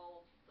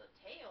recall the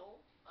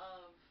tale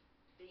of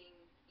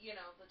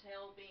the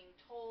tale being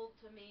told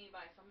to me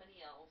by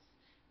somebody else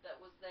that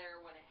was there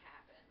when it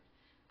happened.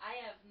 I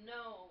have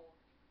no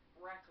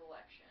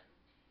recollection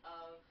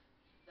of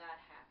that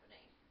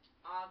happening,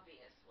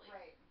 obviously.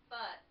 Right.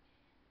 But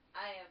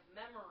I have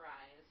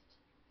memorized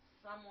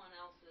someone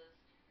else's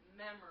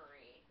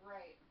memory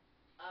Right.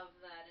 of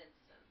that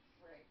instance.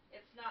 Right.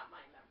 It's not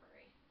my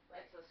memory.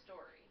 Right. It's a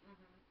story.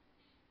 Mhm.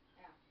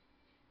 Yeah.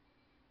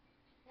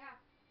 Yeah.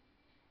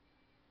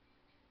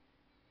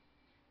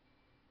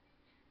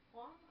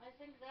 Well, I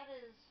think that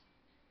is,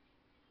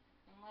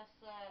 unless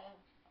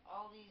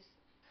all these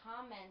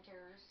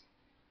commenters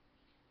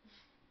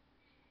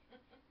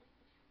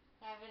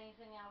have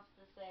anything else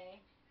to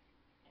say,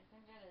 I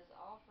think that is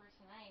all for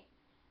tonight.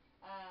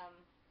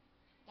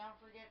 Don't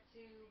forget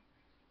to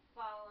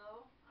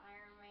follow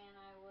Iron Man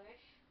I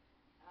Wish.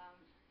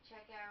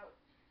 Check out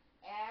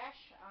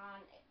Ash on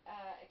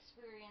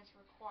Experience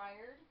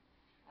Required.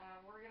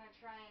 We're going to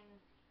try and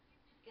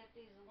get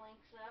these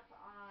links up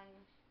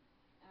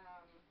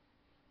um,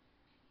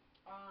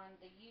 on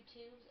the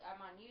YouTubes.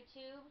 I'm on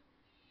YouTube,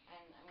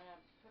 and I'm going to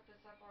put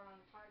this up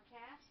on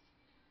podcast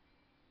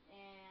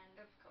and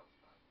It's called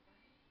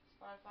Spotify.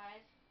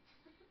 Spotify's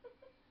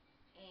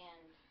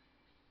and,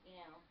 you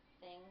know,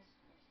 things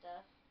and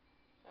stuff.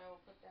 So I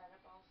will put that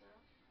up also.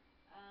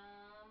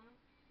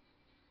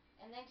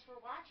 And thanks for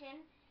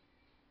watching.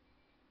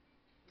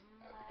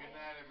 Have a good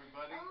night,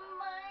 everybody.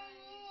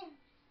 Bye.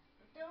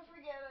 Don't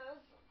forget us.